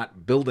desires are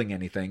not building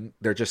anything,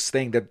 they're just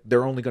saying that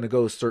they're only going to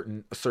go a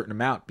certain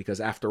amount, because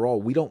after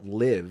all, we don't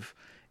live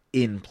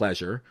in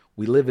pleasure.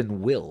 We live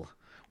in will.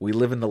 We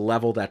live in the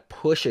level that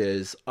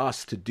pushes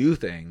us to do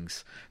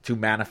things to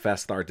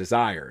manifest our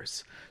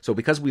desires. So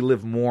because we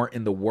live more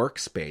in the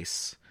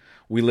workspace,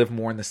 we live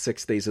more in the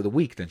 6 days of the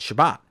week than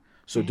Shabbat.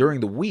 So during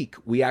the week,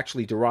 we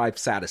actually derive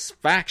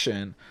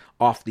satisfaction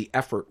off the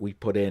effort we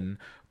put in,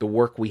 the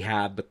work we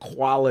had, the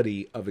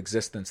quality of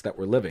existence that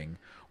we're living.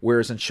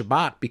 Whereas in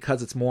Shabbat,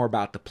 because it's more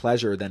about the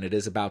pleasure than it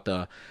is about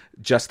the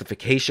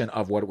justification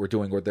of what we're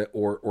doing,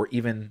 or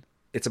even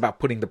it's about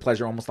putting the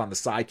pleasure almost on the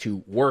side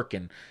to work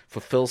and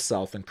fulfill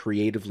self and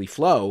creatively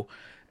flow,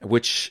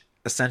 which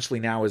essentially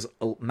now is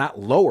not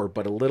lower,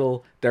 but a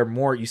little, they're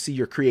more, you see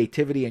your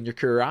creativity and your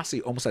curiosity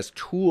almost as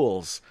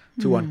tools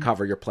to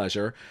uncover your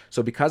pleasure.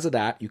 So because of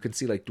that, you can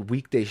see like the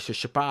weekday to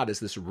Shabbat is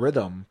this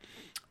rhythm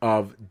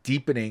of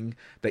deepening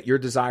that your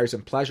desires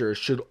and pleasures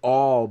should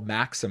all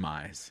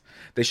maximize.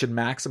 They should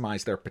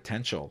maximize their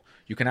potential.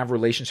 You can have a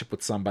relationship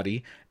with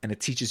somebody and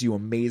it teaches you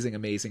amazing,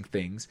 amazing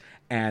things,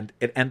 and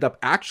it end up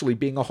actually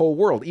being a whole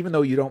world, even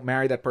though you don't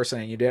marry that person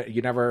and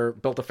you never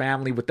built a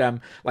family with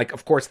them. Like,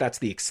 of course, that's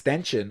the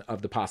extension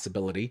of the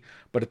possibility,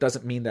 but it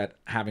doesn't mean that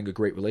having a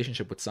great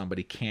relationship with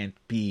somebody can't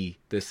be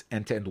this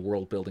end-to-end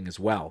world building as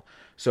well.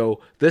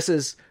 So this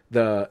is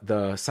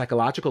the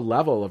psychological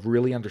level of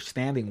really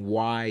understanding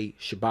why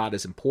Shabbat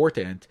is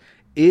important,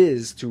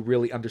 is to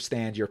really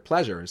understand your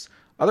pleasures.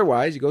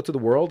 Otherwise, you go to the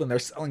world and they're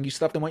selling you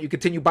stuff they want you to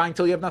continue buying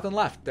until you have nothing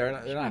left. They're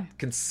not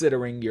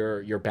considering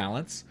your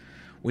balance.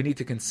 We need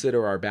to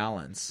consider our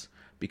balance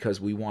because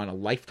we want a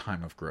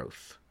lifetime of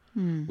growth.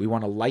 We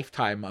want a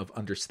lifetime of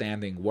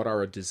understanding what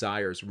our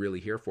desires really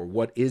here for.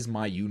 What is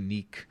my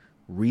unique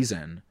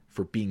reason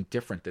for being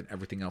different than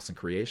everything else in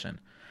creation?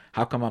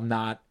 How come I'm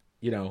not,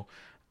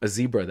 a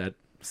zebra that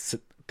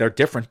they're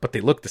different, but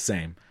they look the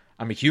same?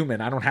 I'm a human.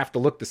 I don't have to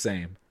look the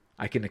same.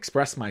 I can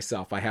express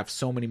myself. I have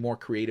so many more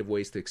creative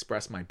ways to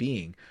express my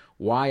being.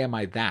 Why am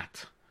I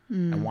that?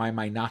 And why am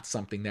I not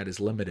something that is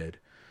limited?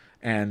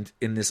 And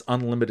in this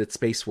unlimited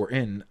space we're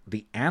in,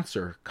 the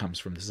answer comes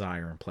from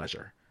desire and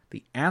pleasure.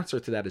 The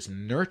answer to that is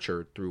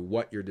nurtured through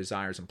what your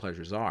desires and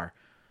pleasures are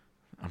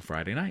on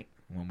Friday night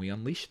when we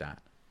unleash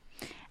that.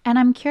 And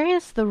I'm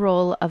curious the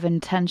role of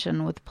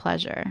intention with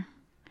pleasure,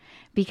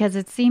 because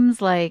it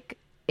seems like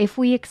if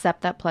we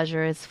accept that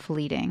pleasure is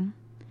fleeting,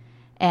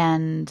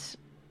 and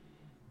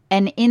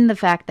in the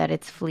fact that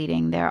it's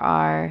fleeting, there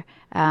are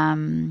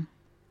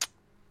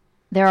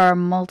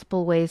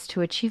multiple ways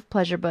to achieve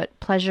pleasure, but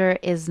pleasure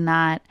is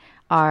not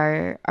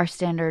our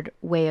standard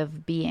way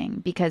of being,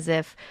 because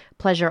if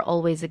pleasure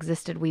always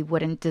existed, we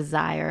wouldn't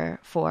desire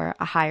for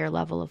a higher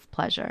level of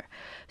pleasure.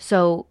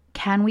 So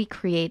can we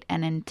create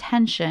an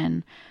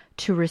intention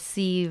to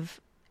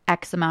receive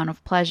X amount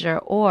of pleasure,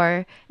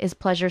 or is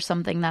pleasure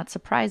something that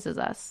surprises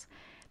us?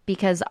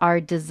 Because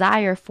our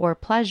desire for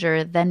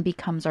pleasure then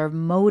becomes our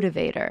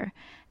motivator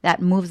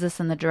that moves us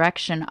in the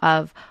direction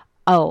of,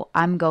 oh,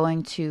 I'm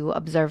going to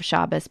observe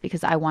Shabbos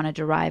because I want to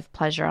derive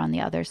pleasure on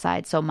the other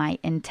side. So my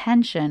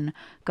intention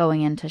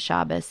going into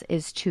Shabbos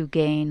is to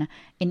gain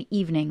an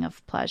evening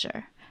of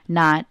pleasure,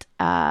 not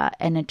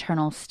an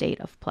eternal state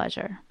of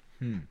pleasure.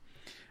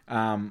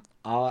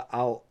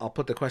 I'll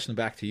put the question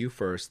back to you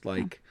first.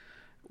 Like,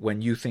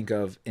 when you think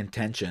of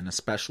intention,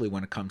 especially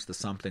when it comes to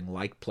something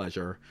like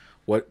pleasure,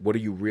 what are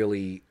you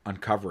really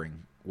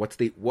uncovering?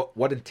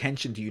 What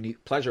intention do you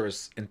need? Pleasure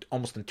is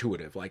almost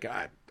intuitive. Like,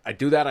 I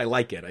do that, I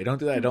like it. I don't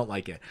do that, I don't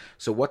like it.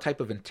 So what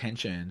type of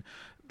intention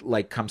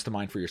comes to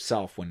mind for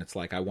yourself when it's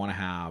like, I want to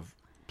have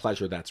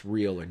pleasure that's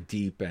real and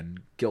deep and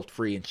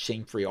guilt-free and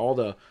shame-free, all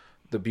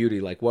the beauty?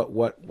 Like,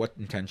 what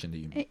intention do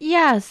you need?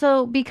 Yeah,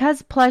 so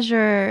because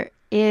pleasure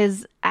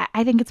is,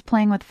 I think it's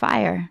playing with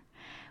fire.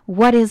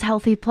 What is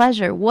healthy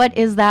pleasure? What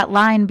is that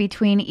line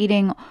between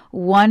eating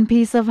one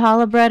piece of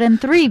challah bread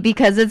and 3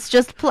 because it's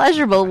just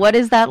pleasurable? What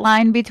is that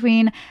line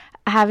between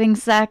having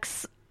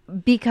sex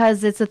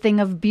because it's a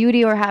thing of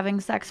beauty or having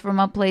sex from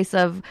a place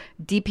of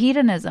deep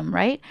hedonism,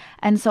 right?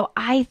 And so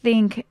I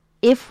think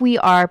if we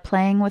are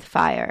playing with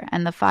fire,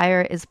 and the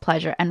fire is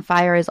pleasure, and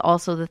fire is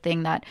also the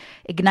thing that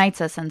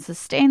ignites us and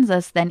sustains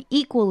us, then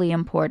equally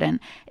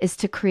important is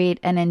to create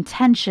an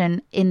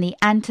intention in the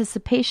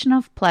anticipation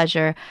of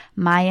pleasure.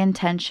 My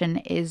intention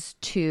is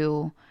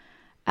to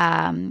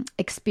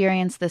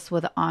experience this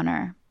with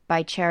honor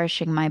by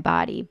cherishing my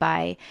body,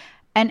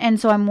 and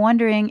so I'm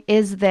wondering,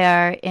 is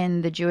there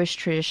in the Jewish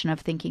tradition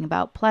of thinking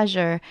about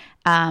pleasure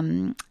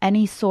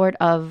any sort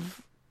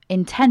of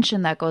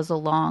intention that goes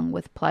along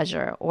with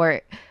pleasure,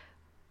 or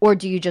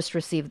do you just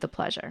receive the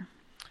pleasure?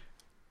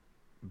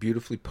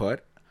 Beautifully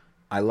put.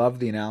 I love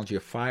the analogy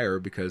of fire,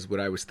 because what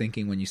I was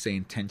thinking when you say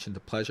intention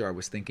to pleasure, I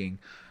was thinking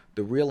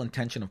the real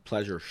intention of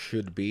pleasure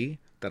should be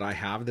that I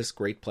have this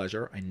great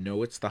pleasure. I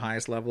know it's the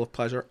highest level of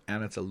pleasure,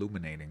 and it's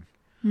illuminating.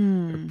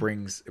 It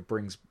brings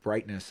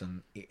brightness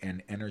and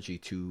energy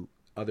to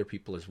other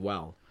people as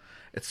well.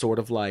 It's sort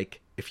of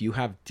like, if you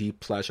have deep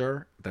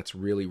pleasure that's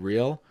really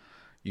real,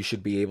 you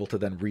should be able to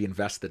then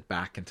reinvest it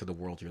back into the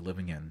world you're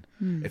living in.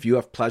 If you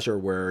have pleasure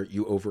where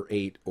you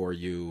overate or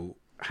you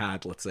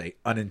had, let's say,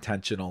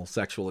 unintentional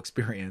sexual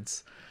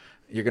experience,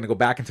 you're going to go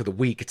back into the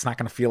week. It's not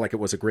going to feel like it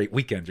was a great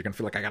weekend. You're going to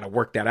feel like, I got to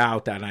work that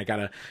out, and I got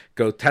to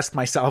go test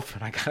myself,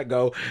 and I got to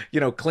go,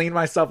 clean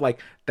myself. Like,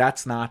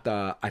 that's not,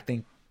 I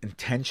think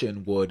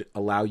intention would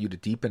allow you to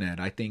deepen it.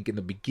 I think in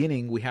the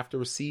beginning, we have to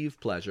receive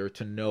pleasure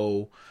to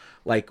know,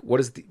 like, what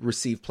does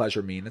receive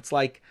pleasure mean? It's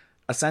like,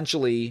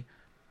 essentially,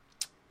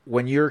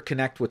 when you're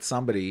connect with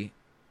somebody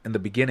in the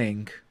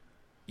beginning,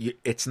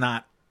 it's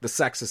not, the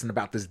sex isn't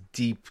about this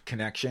deep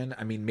connection.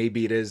 I mean,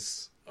 maybe it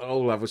is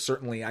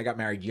I got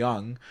married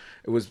young.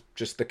 It was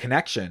just the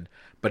connection.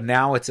 But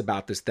now it's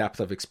about this depth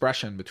of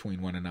expression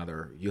between one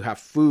another. You have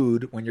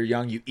food when you're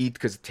young, you eat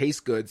because it tastes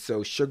good.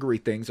 So sugary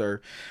things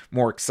are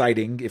more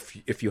exciting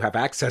if you have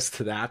access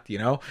to that, you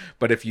know.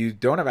 But if you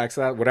don't have access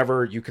to that,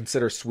 whatever you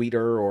consider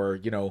sweeter or,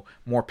 you know,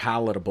 more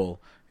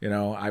palatable. You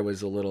know,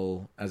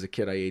 as a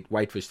kid, I ate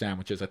whitefish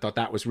sandwiches. I thought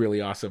that was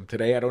really awesome.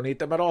 Today, I don't eat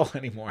them at all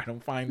anymore. I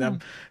don't find them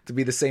to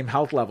be the same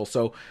health level.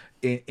 So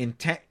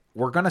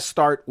we're going to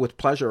start with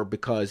pleasure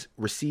because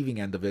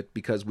receiving end of it,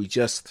 because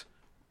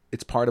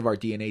it's part of our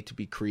DNA to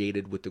be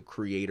created with the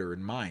creator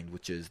in mind,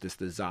 which is this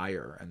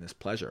desire and this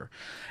pleasure.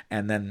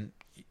 And then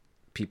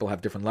people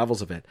have different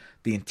levels of it.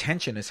 The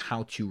intention is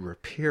how to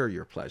repair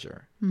your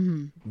pleasure,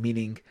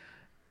 meaning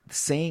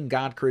saying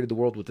God created the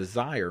world with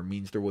desire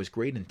means there was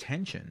great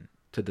intention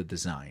to the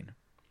design.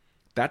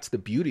 That's the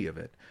beauty of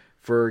it.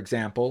 For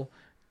example,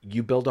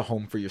 you build a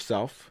home for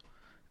yourself.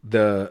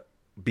 The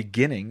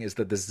beginning is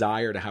the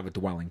desire to have a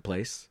dwelling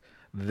place.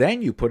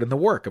 Then you put in the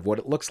work of what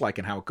it looks like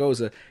and how it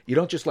goes. You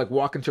don't just like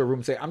walk into a room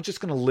and say, I'm just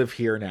going to live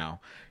here now.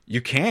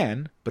 You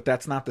can, but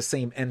that's not the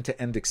same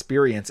end-to-end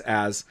experience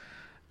as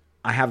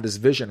I have this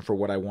vision for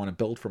what I want to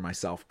build for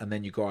myself. And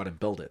then you go out and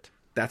build it.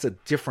 That's a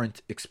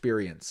different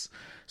experience.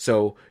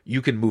 So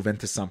you can move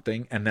into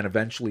something and then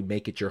eventually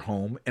make it your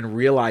home and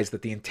realize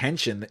that the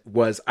intention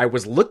was I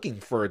was looking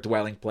for a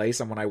dwelling place.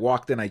 And when I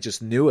walked in, I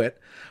just knew it.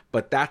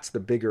 But that's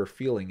the bigger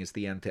feeling, is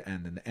the end to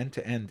end. And the end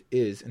to end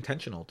is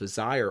intentional.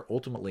 Desire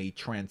ultimately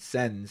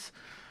transcends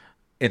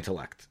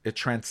intellect. It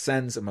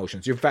transcends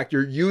emotions. In fact,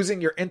 you're using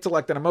your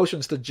intellect and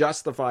emotions to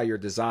justify your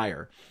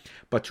desire.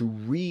 But to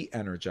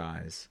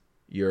re-energize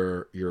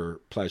your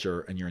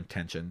pleasure and your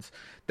intentions,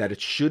 that it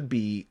should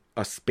be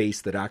a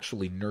space that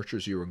actually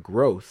nurtures you in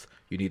growth,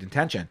 you need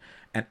intention.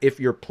 And if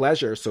your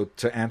pleasure, so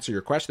to answer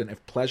your question,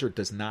 if pleasure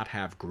does not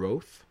have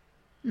growth,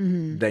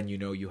 then you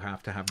know you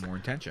have to have more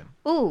intention.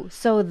 Ooh,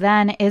 so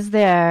then is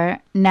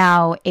there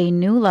now a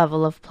new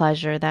level of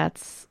pleasure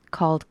that's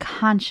called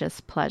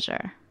conscious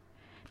pleasure?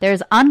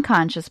 There's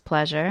unconscious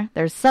pleasure,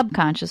 there's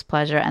subconscious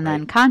pleasure, and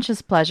then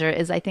conscious pleasure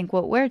is, I think,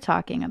 what we're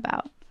talking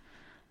about.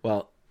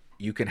 Well,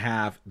 you can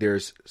have,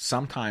 there's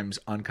sometimes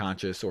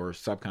unconscious or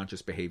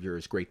subconscious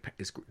behavior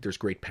there's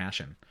great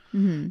passion.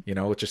 You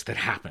know, it's just that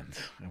happened.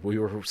 We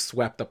were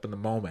swept up in the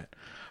moment.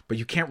 But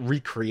you can't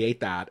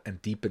recreate that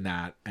and deepen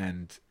that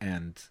and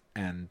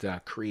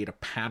create a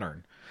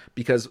pattern,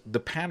 because the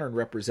pattern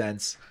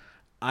represents,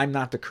 I'm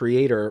not the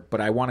creator,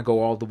 but I want to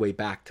go all the way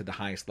back to the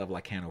highest level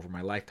I can over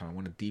my lifetime. I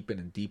want to deepen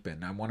and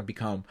deepen. I want to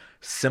become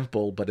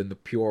simple, but in the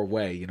pure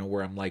way, you know,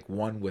 where I'm like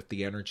one with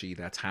the energy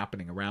that's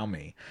happening around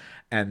me.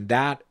 And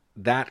that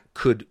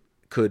could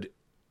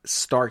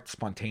start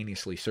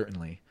spontaneously.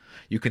 Certainly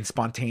you can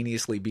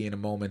spontaneously be in a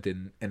moment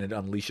and it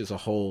unleashes a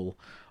whole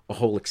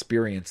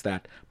experience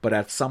but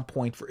at some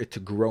point for it to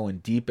grow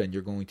and deepen,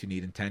 you're going to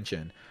need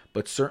intention.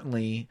 But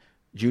certainly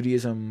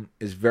Judaism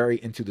is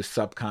very into the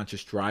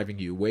subconscious driving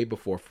you way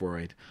before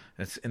Freud.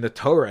 It's in the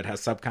Torah, it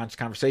has subconscious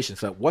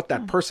conversations that what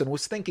that person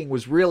was thinking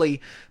was really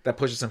that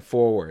pushes them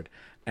forward.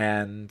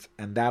 And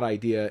that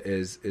idea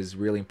is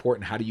really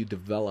important. How do you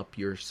develop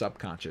your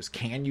subconscious?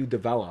 Can you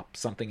develop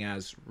something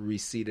as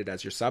receded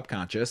as your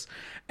subconscious?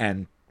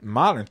 And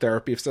modern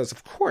therapy says,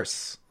 of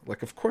course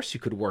you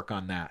could work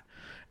on that.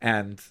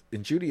 And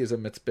in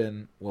Judaism, it's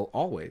been, well,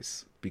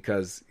 always,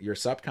 because your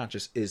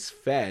subconscious is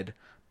fed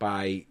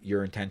by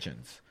your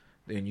intentions.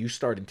 And you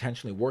start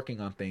intentionally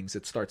working on things,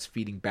 it starts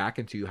feeding back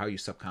into you how you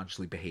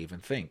subconsciously behave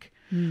and think.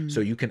 So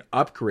you can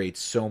upgrade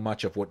so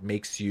much of what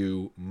makes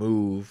you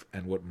move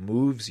and what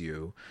moves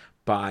you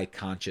by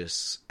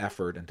conscious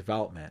effort and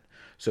development.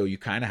 So you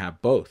kind of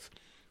have both.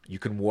 You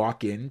can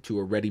walk into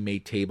a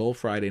ready-made table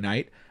Friday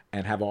night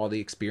and have all the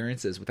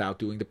experiences without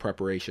doing the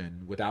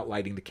preparation, without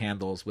lighting the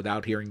candles,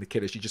 without hearing the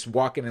kiddush. You just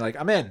walk in and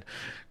like, I'm in.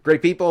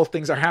 Great people,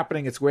 things are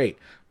happening, it's great.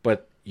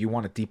 But you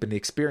want to deepen the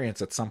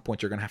experience. At some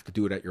point, you're going to have to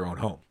do it at your own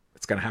home.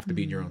 It's going to have to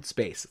be in your own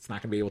space. It's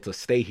not going to be able to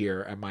stay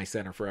here at my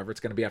center forever.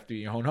 It's going to have to be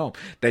in your own home.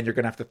 Then you're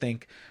going to have to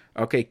think,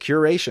 okay,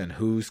 curation,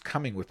 who's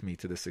coming with me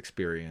to this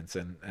experience?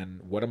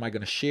 And what am I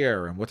going to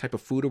share? And what type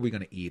of food are we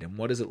going to eat? And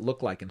what does it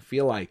look like and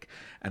feel like?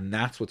 And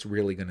that's what's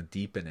really going to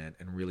deepen it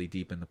and really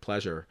deepen the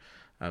pleasure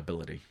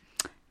ability.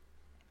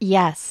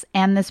 Yes.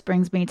 And this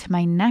brings me to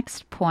my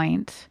next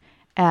point.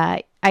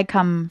 I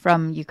come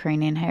from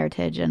Ukrainian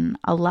heritage, and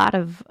a lot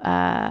of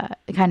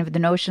kind of the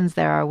notions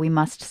there are we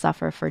must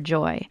suffer for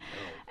joy.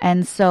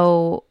 And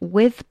so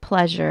with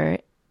pleasure,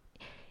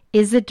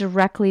 is it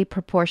directly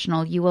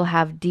proportional? You will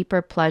have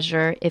deeper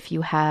pleasure if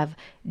you have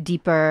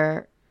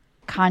deeper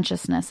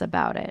consciousness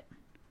about it.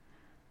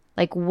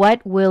 Like,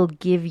 what will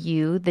give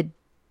you the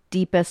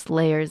deepest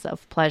layers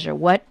of pleasure?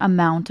 What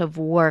amount of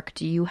work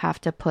do you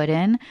have to put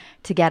in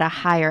to get a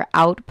higher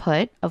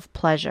output of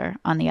pleasure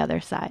on the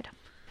other side?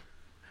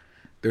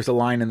 There's a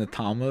line in the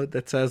Talmud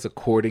that says,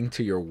 according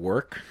to your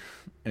work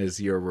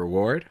is your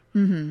reward.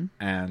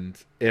 And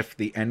if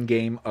the end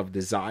game of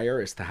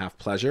desire is to have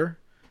pleasure,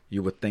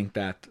 you would think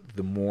that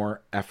the more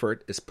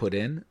effort is put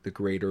in, the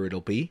greater it'll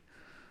be.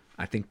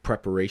 I think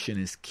preparation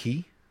is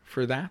key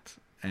for that.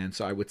 And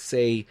so I would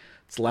say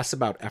it's less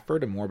about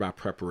effort and more about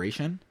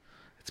preparation.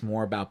 It's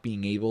more about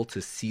being able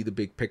to see the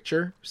big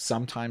picture.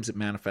 Sometimes it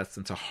manifests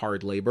into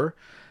hard labor.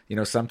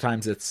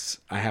 Sometimes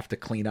it's I have to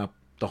clean up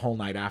the whole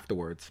night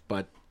afterwards.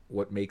 But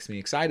what makes me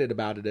excited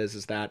about it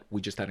is that we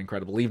just had an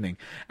incredible evening.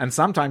 And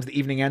sometimes the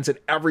evening ends and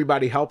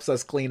everybody helps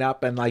us clean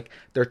up. And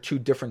there are two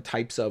different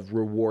types of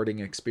rewarding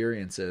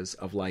experiences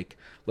of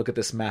look at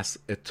this mess.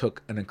 It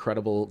took an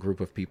incredible group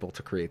of people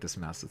to create this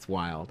mess. It's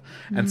wild.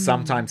 And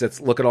sometimes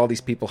it's look at all these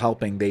people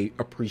helping. They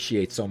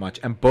appreciate so much.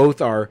 And both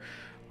are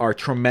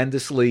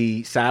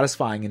tremendously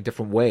satisfying in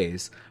different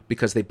ways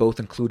because they both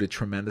include a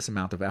tremendous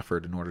amount of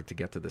effort in order to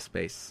get to this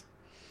space.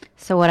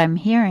 So what I'm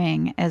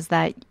hearing is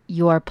that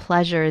your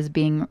pleasure is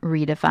being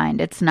redefined.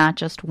 It's not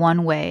just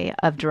one way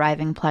of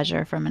deriving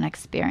pleasure from an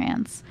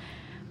experience,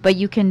 but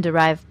you can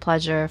derive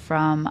pleasure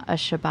from a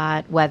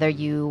Shabbat, whether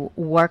you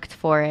worked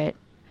for it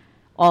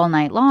all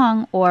night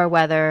long or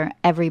whether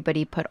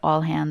everybody put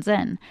all hands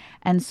in.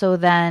 And so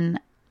then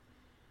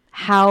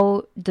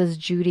how does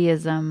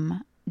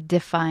Judaism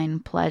define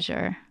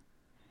pleasure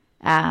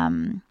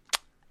on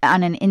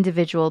an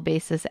individual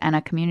basis and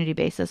a community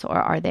basis, or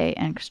are they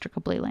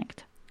inextricably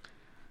linked?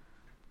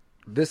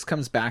 This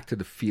comes back to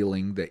the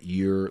feeling that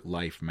your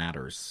life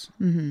matters.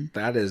 Mm-hmm.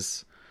 That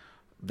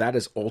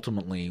is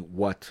ultimately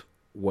what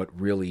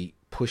really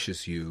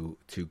pushes you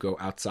to go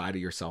outside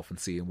of yourself and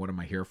see, and what am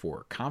I here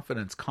for?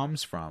 Confidence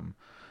comes from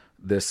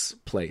this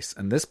place,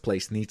 and this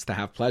place needs to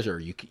have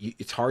pleasure.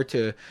 It's hard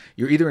to,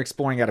 you're either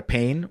exploring out of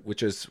pain,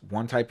 which is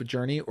one type of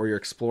journey, or you're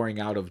exploring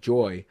out of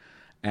joy.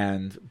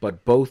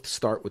 But both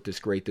start with this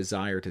great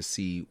desire to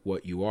see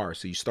what you are.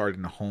 So you start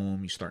in a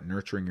home, you start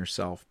nurturing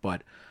yourself,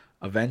 but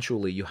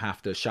eventually you have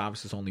to,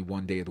 Shabbos is only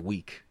one day of the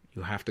week.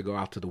 You have to go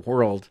out to the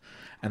world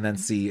and then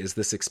see, is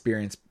this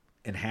experience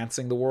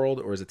enhancing the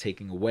world or is it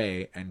taking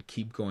away, and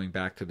keep going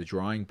back to the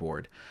drawing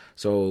board.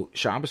 So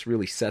Shabbos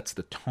really sets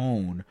the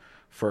tone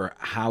for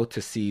how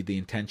to see the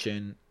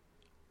intention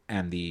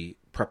and the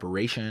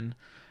preparation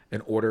in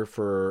order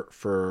for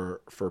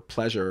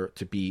pleasure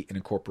to be an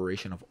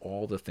incorporation of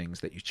all the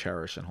things that you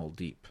cherish and hold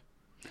deep.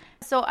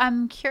 So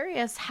I'm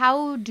curious,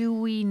 how do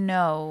we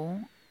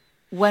know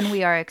when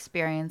we are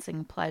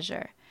experiencing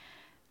pleasure?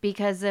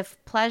 Because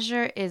if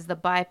pleasure is the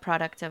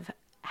byproduct of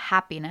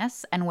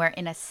happiness and we're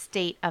in a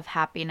state of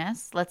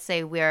happiness, let's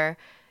say we're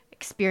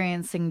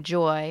experiencing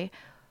joy,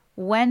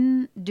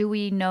 when do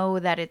we know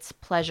that it's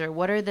pleasure?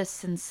 What are the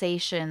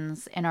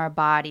sensations in our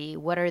body?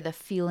 What are the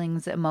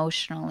feelings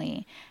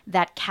emotionally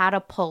that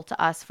catapult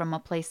us from a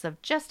place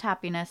of just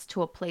happiness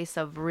to a place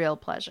of real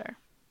pleasure?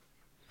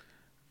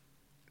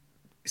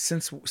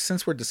 Since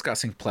we're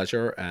discussing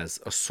pleasure as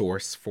a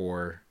source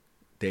for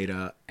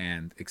data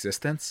and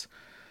existence,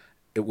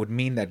 it would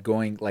mean that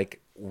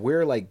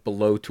we're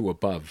below to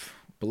above.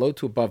 Below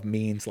to above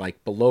means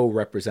below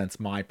represents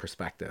my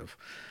perspective.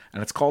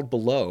 And it's called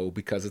below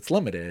because it's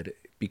limited,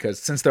 because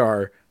since there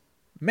are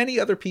many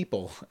other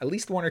people, at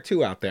least one or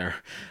two out there,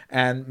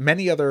 and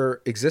many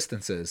other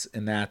existences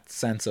in that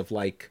sense of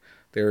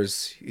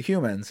there's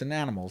humans and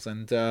animals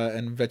and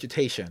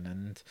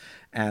vegetation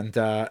and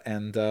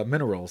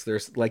minerals.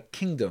 There's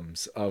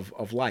kingdoms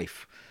of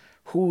life.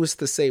 Who is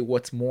to say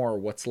what's more,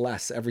 what's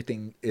less?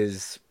 Everything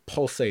is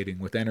pulsating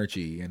with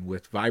energy and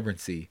with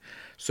vibrancy.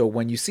 So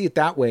when you see it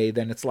that way,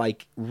 then it's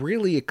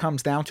really it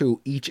comes down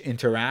to each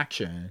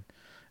interaction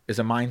is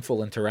a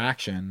mindful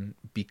interaction,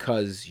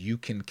 because you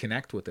can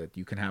connect with it.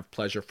 You can have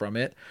pleasure from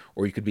it,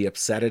 or you could be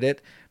upset at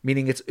it,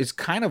 meaning it's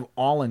kind of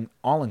all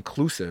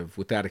inclusive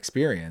with that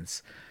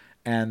experience.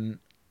 And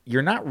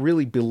you're not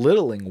really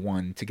belittling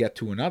one to get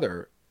to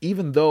another,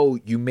 even though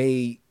you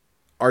may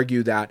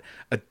argue that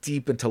a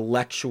deep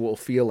intellectual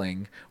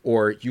feeling,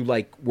 or you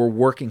were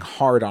working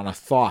hard on a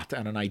thought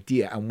and an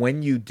idea, and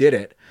when you did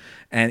it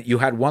and you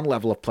had one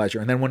level of pleasure,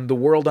 and then when the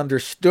world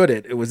understood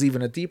it, it was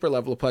even a deeper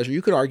level of pleasure.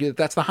 You could argue that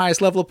that's the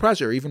highest level of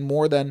pleasure, even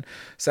more than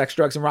sex,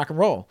 drugs, and rock and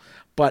roll.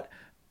 But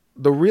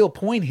the real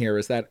point here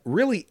is that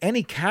really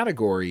any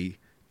category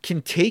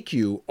can take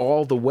you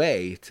all the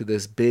way to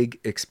this big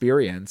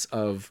experience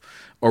of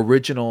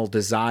original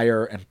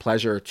desire and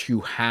pleasure to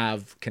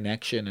have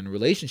connection and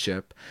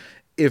relationship,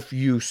 if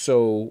you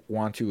so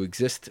want to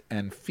exist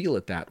and feel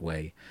it that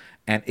way.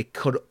 And it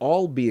could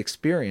all be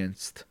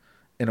experienced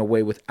in a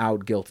way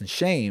without guilt and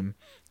shame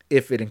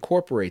if it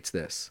incorporates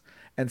this.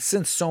 And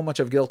since so much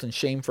of guilt and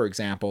shame, for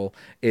example,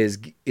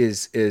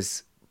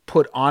 is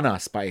put on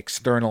us by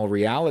external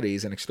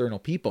realities and external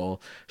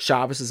people,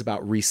 Shabbos is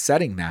about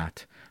resetting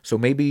that. So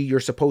maybe you're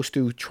supposed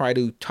to try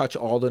to touch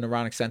all the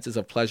neuronic senses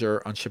of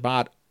pleasure on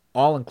Shabbat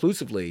all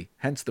inclusively,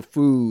 hence the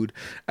food,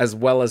 as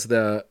well as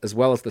the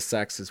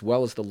sex, as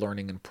well as the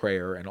learning and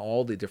prayer, and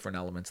all the different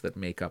elements that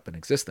make up an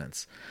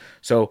existence.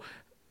 So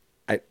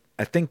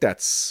I think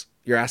that's,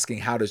 you're asking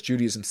how does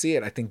Judaism see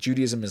it? I think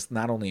Judaism is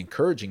not only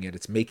encouraging it,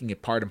 it's making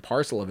it part and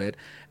parcel of it.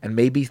 And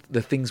maybe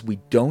the things we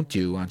don't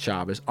do on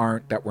Shabbos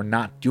aren't that we're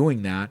not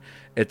doing that.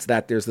 It's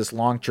that there's this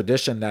long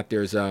tradition that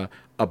there's a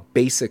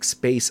basic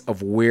space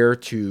of where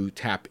to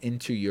tap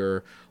into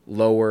your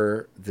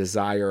lower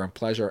desire and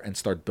pleasure and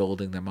start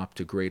building them up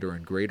to greater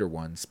and greater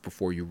ones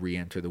before you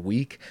re-enter the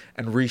week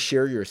and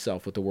re-share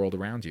yourself with the world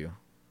around you.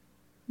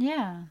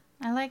 Yeah,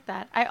 I like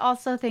that. I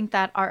also think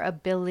that our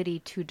ability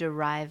to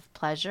derive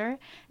pleasure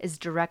is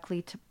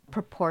directly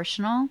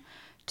proportional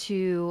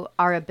to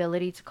our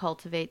ability to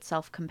cultivate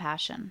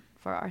self-compassion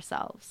for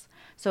ourselves.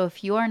 So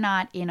if you're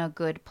not in a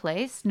good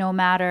place, no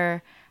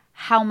matter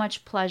how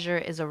much pleasure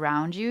is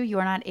around you,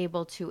 you're not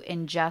able to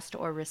ingest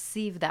or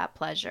receive that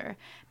pleasure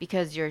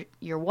because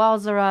your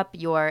walls are up,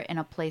 you're in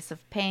a place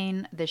of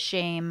pain, the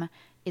shame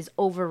is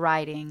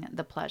overriding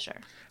the pleasure.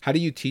 How do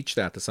you teach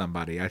that to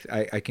somebody?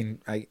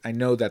 I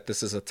know that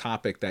this is a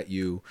topic that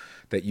you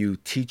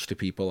teach to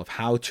people of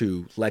how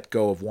to let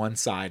go of one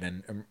side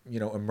and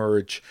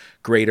emerge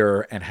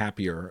greater and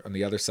happier on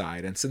the other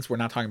side. And since we're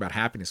not talking about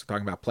happiness, we're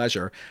talking about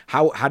pleasure.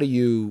 How do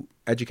you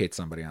educate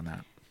somebody on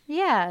that?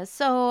 Yeah,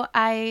 so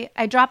I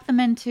drop them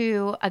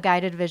into a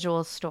guided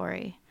visual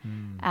story.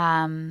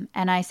 And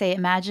I say,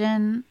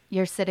 imagine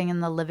you're sitting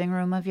in the living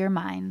room of your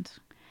mind,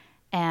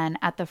 and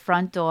at the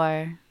front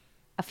door,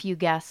 a few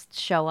guests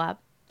show up,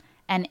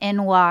 and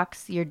in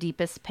walks your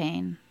deepest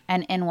pain,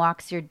 and in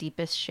walks your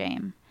deepest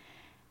shame.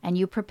 And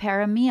you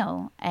prepare a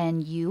meal,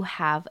 and you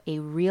have a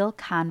real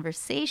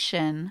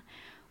conversation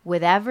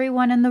with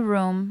everyone in the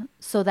room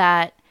so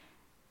that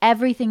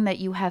everything that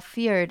you have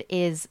feared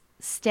is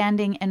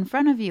standing in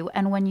front of you.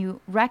 And when you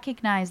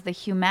recognize the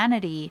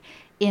humanity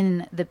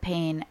in the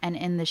pain and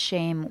in the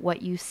shame,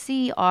 what you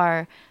see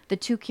are the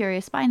two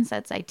curious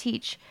mindsets I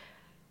teach.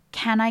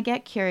 Can I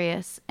get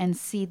curious and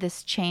see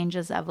this change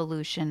as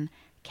evolution?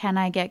 Can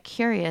I get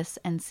curious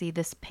and see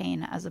this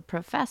pain as a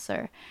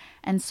professor?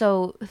 And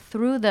so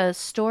through the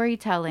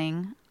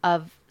storytelling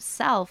of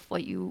self,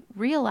 what you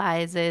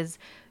realize is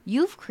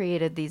you've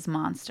created these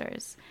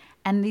monsters.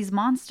 And these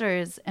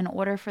monsters, in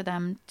order for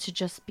them to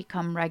just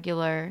become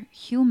regular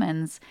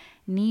humans,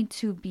 need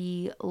to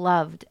be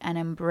loved and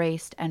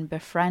embraced and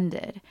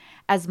befriended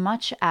as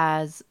much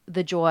as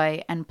the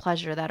joy and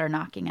pleasure that are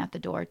knocking at the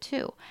door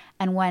too.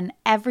 And when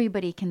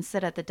everybody can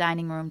sit at the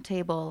dining room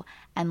table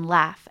and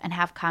laugh and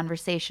have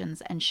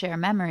conversations and share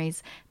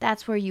memories,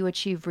 that's where you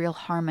achieve real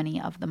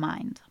harmony of the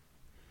mind.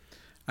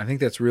 I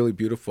think that's really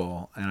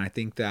beautiful. And I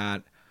think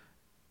that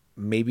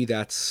maybe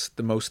that's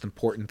the most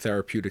important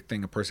therapeutic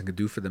thing a person could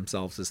do for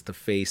themselves, is to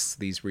face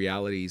these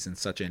realities in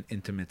such an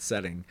intimate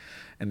setting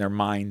in their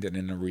mind and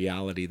in a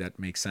reality that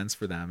makes sense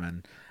for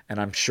them. And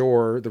I'm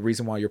sure the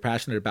reason why you're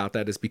passionate about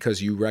that is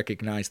because you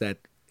recognize that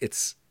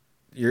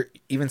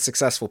even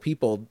successful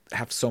people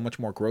have so much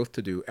more growth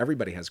to do.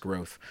 Everybody has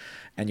growth,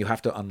 and you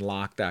have to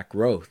unlock that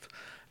growth.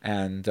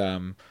 And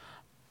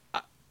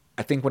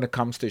I think when it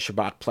comes to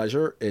Shabbat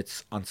pleasure,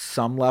 it's on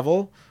some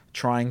level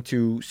trying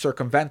to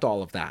circumvent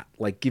all of that,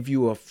 like give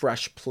you a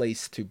fresh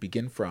place to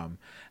begin from.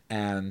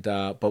 And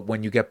but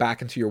when you get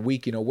back into your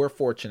week, we're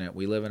fortunate.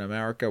 We live in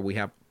America. We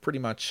have pretty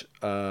much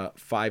a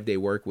 5-day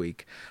work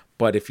week.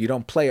 But if you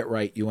don't play it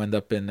right, you end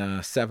up in a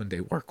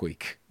 7-day work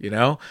week,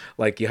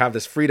 like you have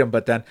this freedom.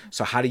 But then,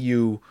 so how do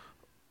you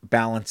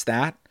balance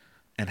that?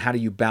 And how do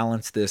you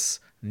balance this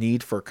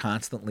need for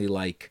constantly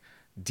like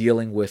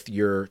dealing with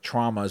your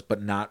traumas,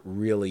 but not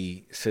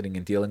really sitting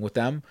and dealing with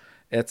them?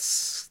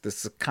 This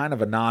is kind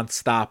of a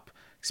nonstop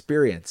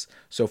experience.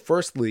 So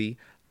firstly,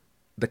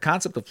 the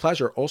concept of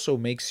pleasure also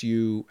makes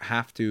you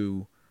have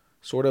to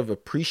sort of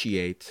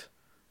appreciate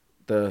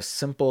the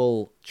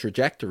simple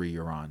trajectory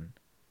you're on,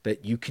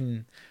 that you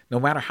can, no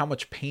matter how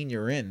much pain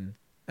you're in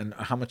and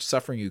how much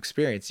suffering you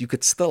experience, you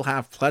could still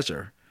have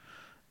pleasure.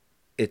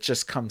 It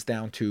just comes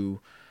down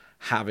to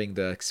having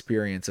the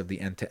experience of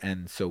the end to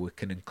end, so it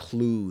can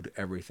include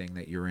everything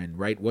that you're in,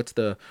 right? What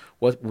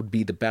would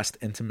be the best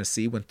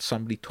intimacy? When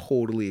somebody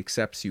totally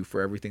accepts you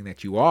for everything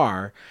that you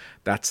are,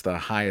 that's the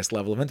highest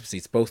level of intimacy.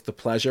 It's both the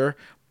pleasure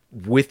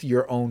with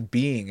your own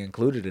being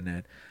included in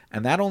it.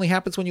 And that only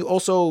happens when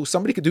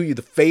somebody could do you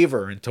the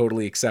favor and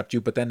totally accept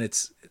you, but then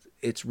it's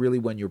really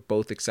when you're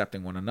both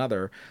accepting one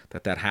another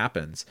that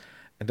happens.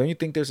 And don't you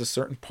think there's a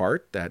certain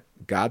part that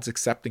God's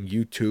accepting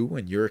you too,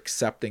 and you're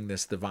accepting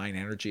this divine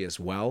energy as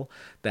well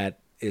that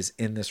is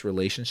in this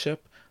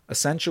relationship?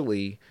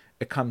 Essentially,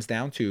 it comes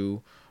down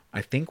to,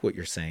 I think what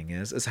you're saying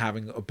is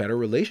having a better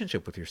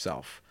relationship with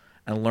yourself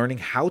and learning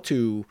how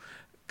to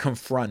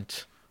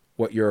confront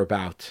what you're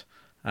about.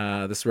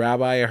 This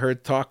rabbi I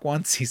heard talk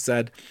once, he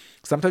said,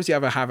 sometimes you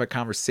have a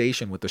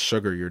conversation with the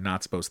sugar you're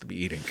not supposed to be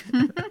eating,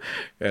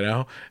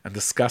 and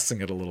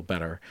discussing it a little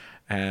better.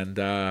 And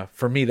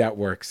for me, that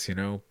works,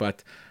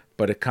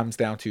 but it comes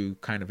down to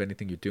kind of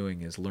anything you're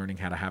doing is learning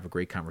how to have a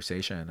great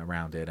conversation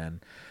around it. And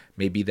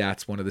maybe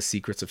that's one of the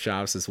secrets of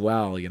Shabbos as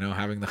well,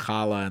 having the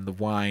challah and the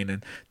wine.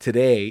 And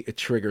today it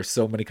triggers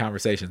so many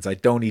conversations. I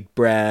don't eat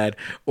bread,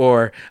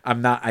 or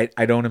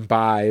I don't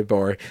imbibe,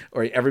 or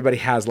everybody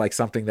has like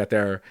something that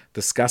they're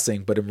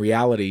discussing, but in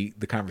reality,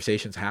 the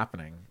conversation's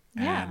happening.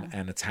 Yeah.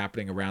 And it's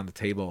happening around the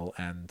table.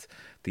 And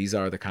these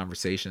are the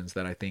conversations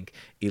that I think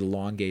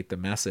elongate the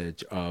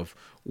message of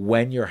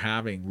when you're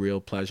having real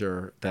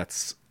pleasure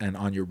and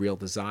on your real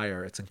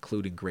desire, it's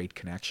including great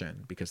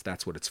connection, because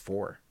that's what it's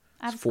for.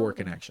 It's for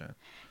Absolutely. connection.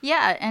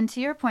 Yeah, and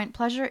to your point,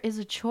 pleasure is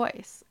a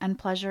choice and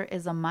pleasure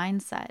is a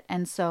mindset.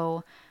 And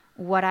so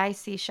what I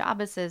see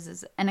Shabbos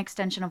is an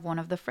extension of one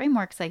of the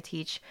frameworks I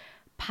teach.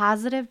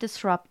 Positive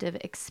disruptive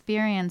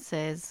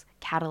experiences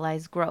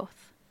catalyze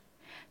growth.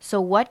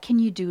 So what can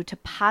you do to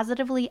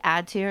positively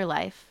add to your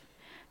life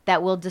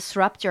that will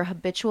disrupt your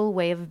habitual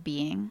way of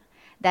being,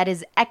 that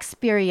is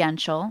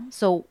experiential?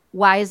 So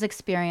why is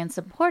experience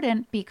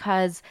important?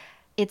 Because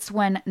it's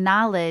when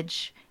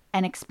knowledge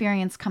and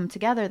experience come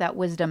together that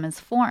wisdom is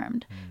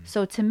formed.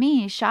 So to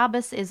me,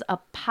 Shabbos is a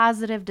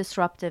positive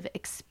disruptive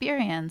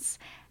experience.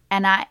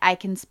 And I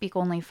can speak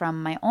only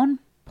from my own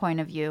point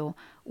of view.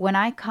 When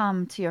I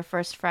come to your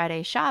first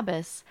Friday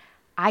Shabbos,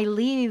 I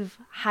leave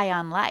high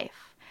on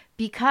life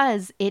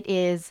because it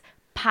is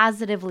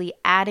positively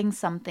adding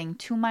something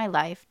to my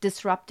life,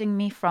 disrupting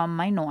me from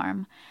my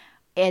norm.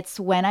 It's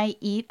when I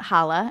eat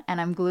challah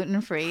and I'm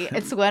gluten free.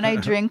 It's when I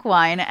drink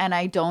wine and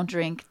I don't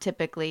drink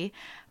typically,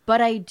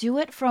 but I do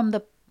it from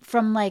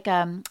like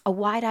a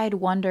wide-eyed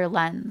wonder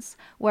lens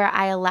where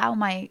I allow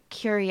my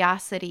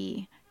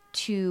curiosity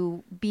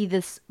to be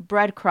this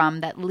breadcrumb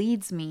that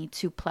leads me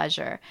to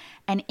pleasure.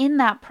 And in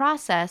that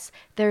process,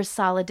 there's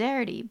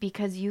solidarity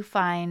because you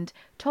find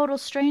total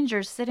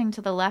strangers sitting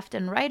to the left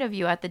and right of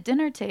you at the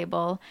dinner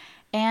table,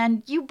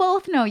 and you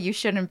both know you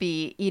shouldn't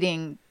be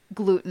eating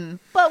gluten,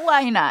 but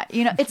why not?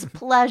 You know, it's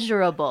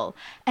pleasurable.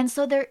 And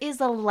so there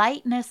is a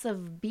lightness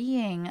of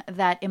being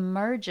that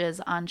emerges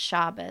on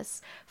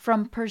Shabbos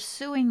from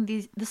pursuing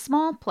the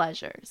small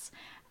pleasures.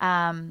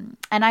 And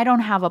I don't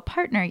have a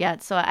partner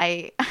yet, so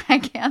I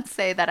can't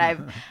say that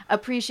I've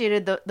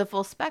appreciated the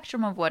full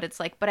spectrum of what it's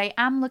like, but I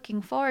am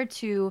looking forward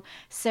to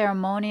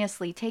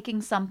ceremoniously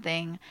taking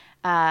something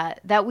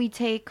that we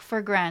take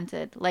for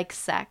granted, like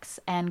sex,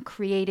 and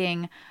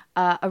creating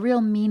a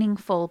real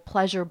meaningful,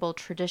 pleasurable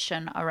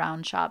tradition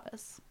around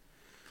Shabbos.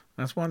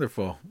 That's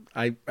wonderful.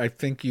 I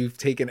think you've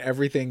taken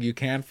everything you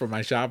can from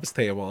my Shabbos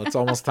table. It's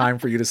almost time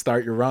for you to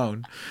start your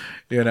own,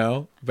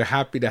 but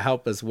happy to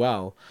help as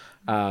well.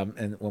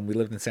 And when we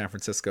lived in San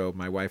Francisco,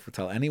 my wife would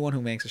tell anyone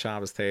who makes a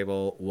Shabbos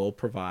table, we'll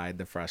provide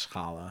the fresh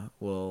challah.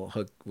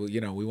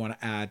 We want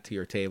to add to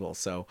your table.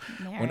 So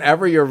Miriam.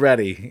 whenever you're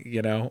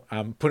ready,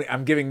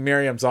 I'm giving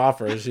Miriam's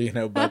offers,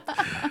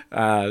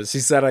 but she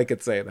said I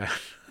could say that.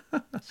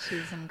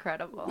 She's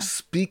incredible.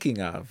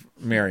 Speaking of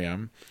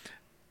Miriam,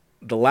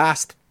 the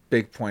last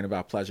big point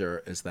about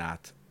pleasure is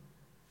that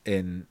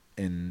in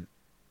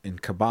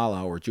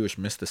Kabbalah or Jewish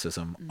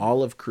mysticism,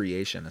 all of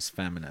creation is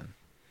feminine.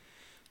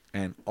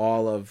 And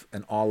all of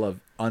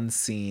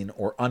unseen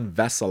or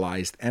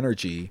unvesselized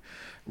energy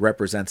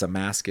represents a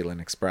masculine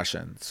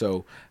expression.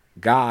 So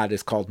God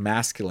is called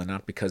masculine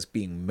not because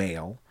being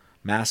male,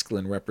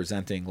 masculine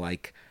representing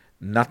like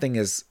nothing,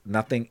 it's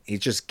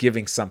just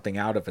giving something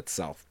out of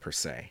itself per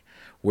se.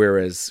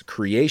 Whereas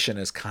creation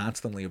is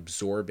constantly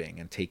absorbing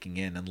and taking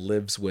in and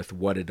lives with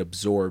what it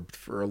absorbed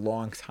for a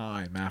long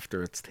time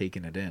after it's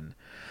taken it in.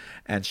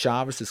 And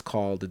Shabbos is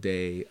called a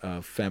day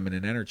of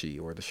feminine energy,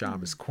 or the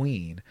Shabbos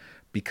queen,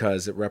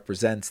 because it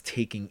represents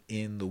taking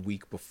in the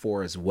week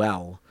before as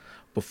well,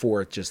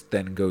 before it just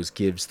then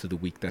gives to the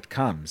week that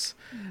comes.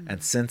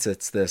 And since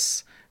it's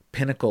this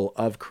pinnacle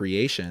of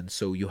creation,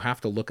 so you have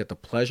to look at the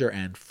pleasure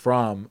end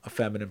from a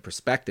feminine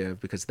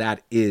perspective, because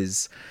that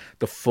is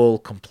the full,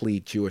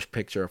 complete Jewish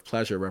picture of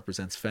pleasure.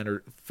 Represents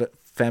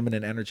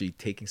feminine energy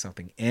taking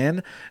something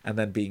in and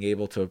then being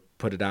able to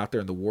put it out there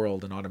in the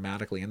world, and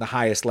automatically, and the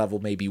highest level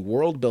may be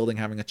world building,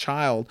 having a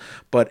child,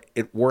 but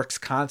it works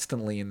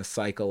constantly in the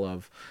cycle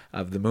of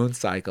the moon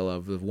cycle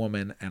of the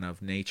woman and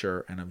of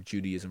nature and of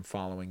Judaism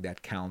following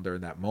that calendar,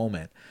 that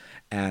moment.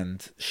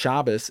 And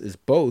Shabbos is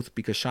both,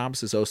 because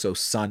Shabbos is also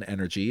sun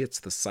energy. It's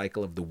the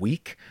cycle of the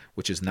week,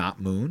 which is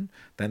not moon.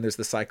 Then there's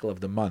the cycle of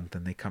the month,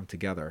 and they come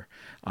together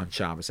on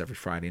Shabbos every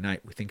Friday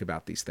night. We think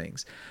about these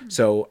things.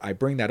 So I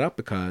bring that up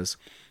because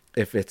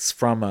if it's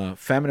from a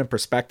feminine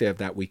perspective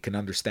that we can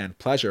understand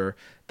pleasure,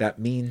 that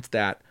means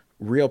that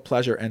real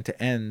pleasure end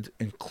to end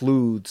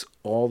includes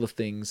all the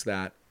things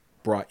that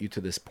brought you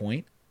to this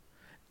point,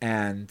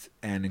 and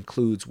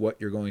includes what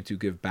you're going to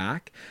give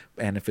back.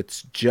 And if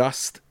it's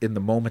just in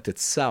the moment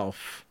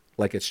itself,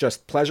 like it's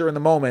just pleasure in the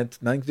moment,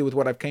 nothing to do with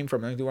what I've came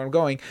from, nothing to do with where I'm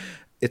going,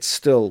 it's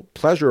still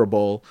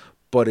pleasurable,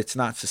 but it's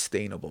not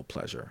sustainable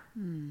pleasure.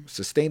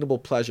 Sustainable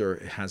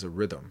pleasure has a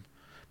rhythm,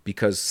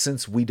 because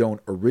since we don't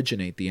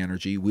originate the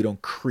energy, we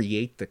don't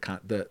create the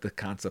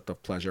concept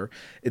of pleasure.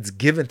 It's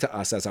given to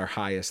us as our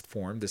highest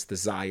form, this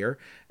desire,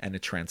 and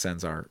it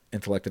transcends our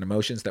intellect and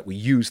emotions that we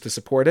use to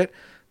support it.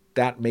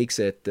 That makes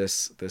it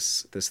this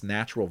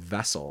natural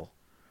vessel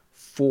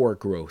for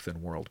growth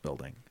and world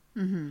building.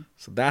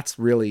 So that's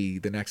really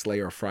the next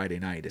layer of Friday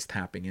night, is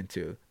tapping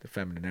into the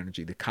feminine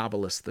energy. The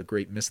Kabbalists, the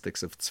great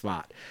mystics of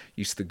Tzfat,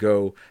 used to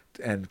go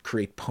and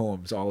create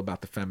poems all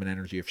about the feminine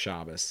energy of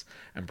Shabbos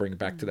and bring it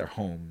back to their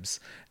homes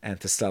and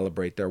to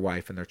celebrate their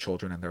wife and their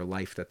children and their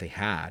life that they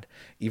had,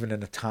 even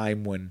in a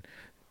time when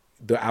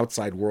the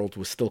outside world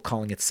was still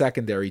calling it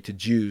secondary, to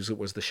Jews, it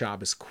was the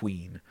Shabbos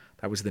queen.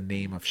 That was the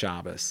name of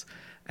Shabbos.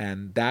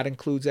 And that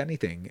includes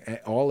anything,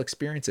 all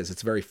experiences.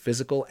 It's very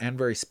physical and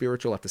very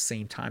spiritual at the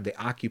same time. They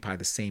occupy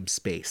the same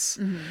space.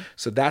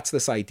 So that's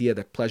this idea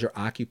that pleasure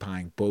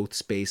occupying both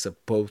space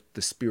of both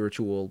the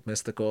spiritual,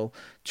 mystical,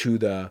 to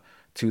the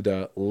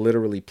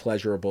literally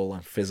pleasurable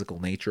and physical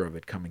nature of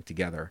it coming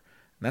together.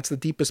 And that's the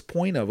deepest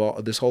point of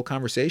all this whole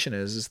conversation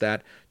is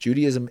that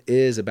Judaism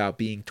is about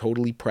being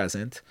totally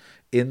present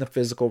in the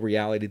physical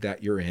reality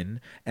that you're in,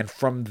 and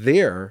from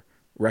there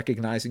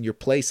recognizing your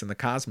place in the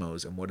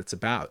cosmos and what it's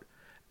about.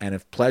 And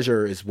if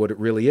pleasure is what it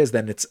really is,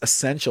 then it's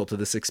essential to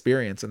this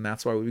experience. And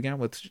that's why we began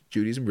with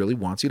Judaism really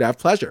wants you to have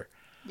pleasure.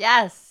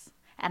 Yes.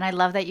 And I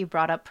love that you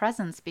brought up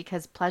presence,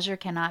 because pleasure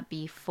cannot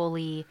be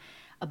fully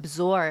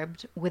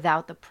absorbed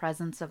without the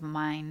presence of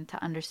mind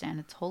to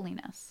understand its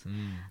holiness.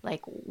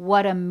 Like,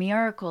 what a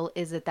miracle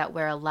is it that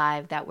we're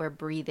alive, that we're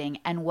breathing,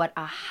 and what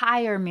a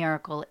higher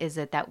miracle is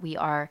it that we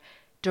are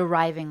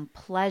deriving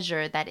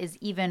pleasure that is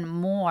even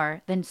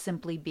more than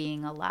simply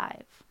being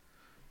alive.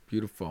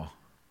 Beautiful.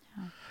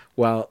 Yeah.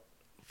 Well,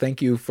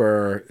 thank you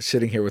for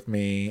sitting here with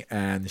me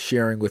and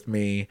sharing with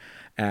me.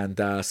 And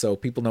so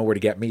people know where to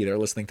get me. They're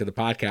listening to the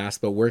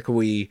podcast, but where can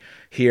we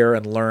hear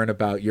and learn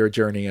about your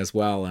journey as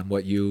well and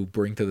what you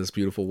bring to this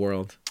beautiful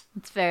world?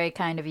 It's very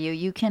kind of you.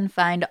 You can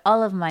find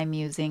all of my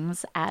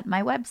musings at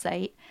my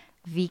website,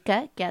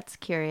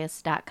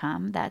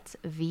 VikaGetsCurious.com. That's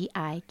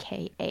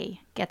VIKA,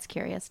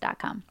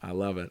 GetsCurious.com. I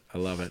love it. I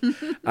love it.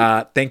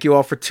 Thank you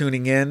all for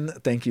tuning in.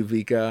 Thank you,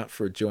 Vika,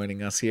 for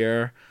joining us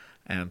here.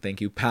 And thank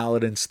you,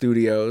 Paladin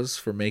Studios,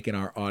 for making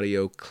our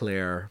audio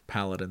clear,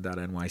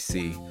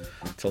 paladin.nyc.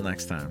 Until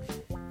next time.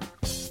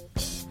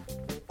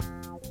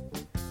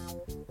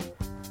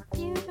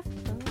 Beautiful.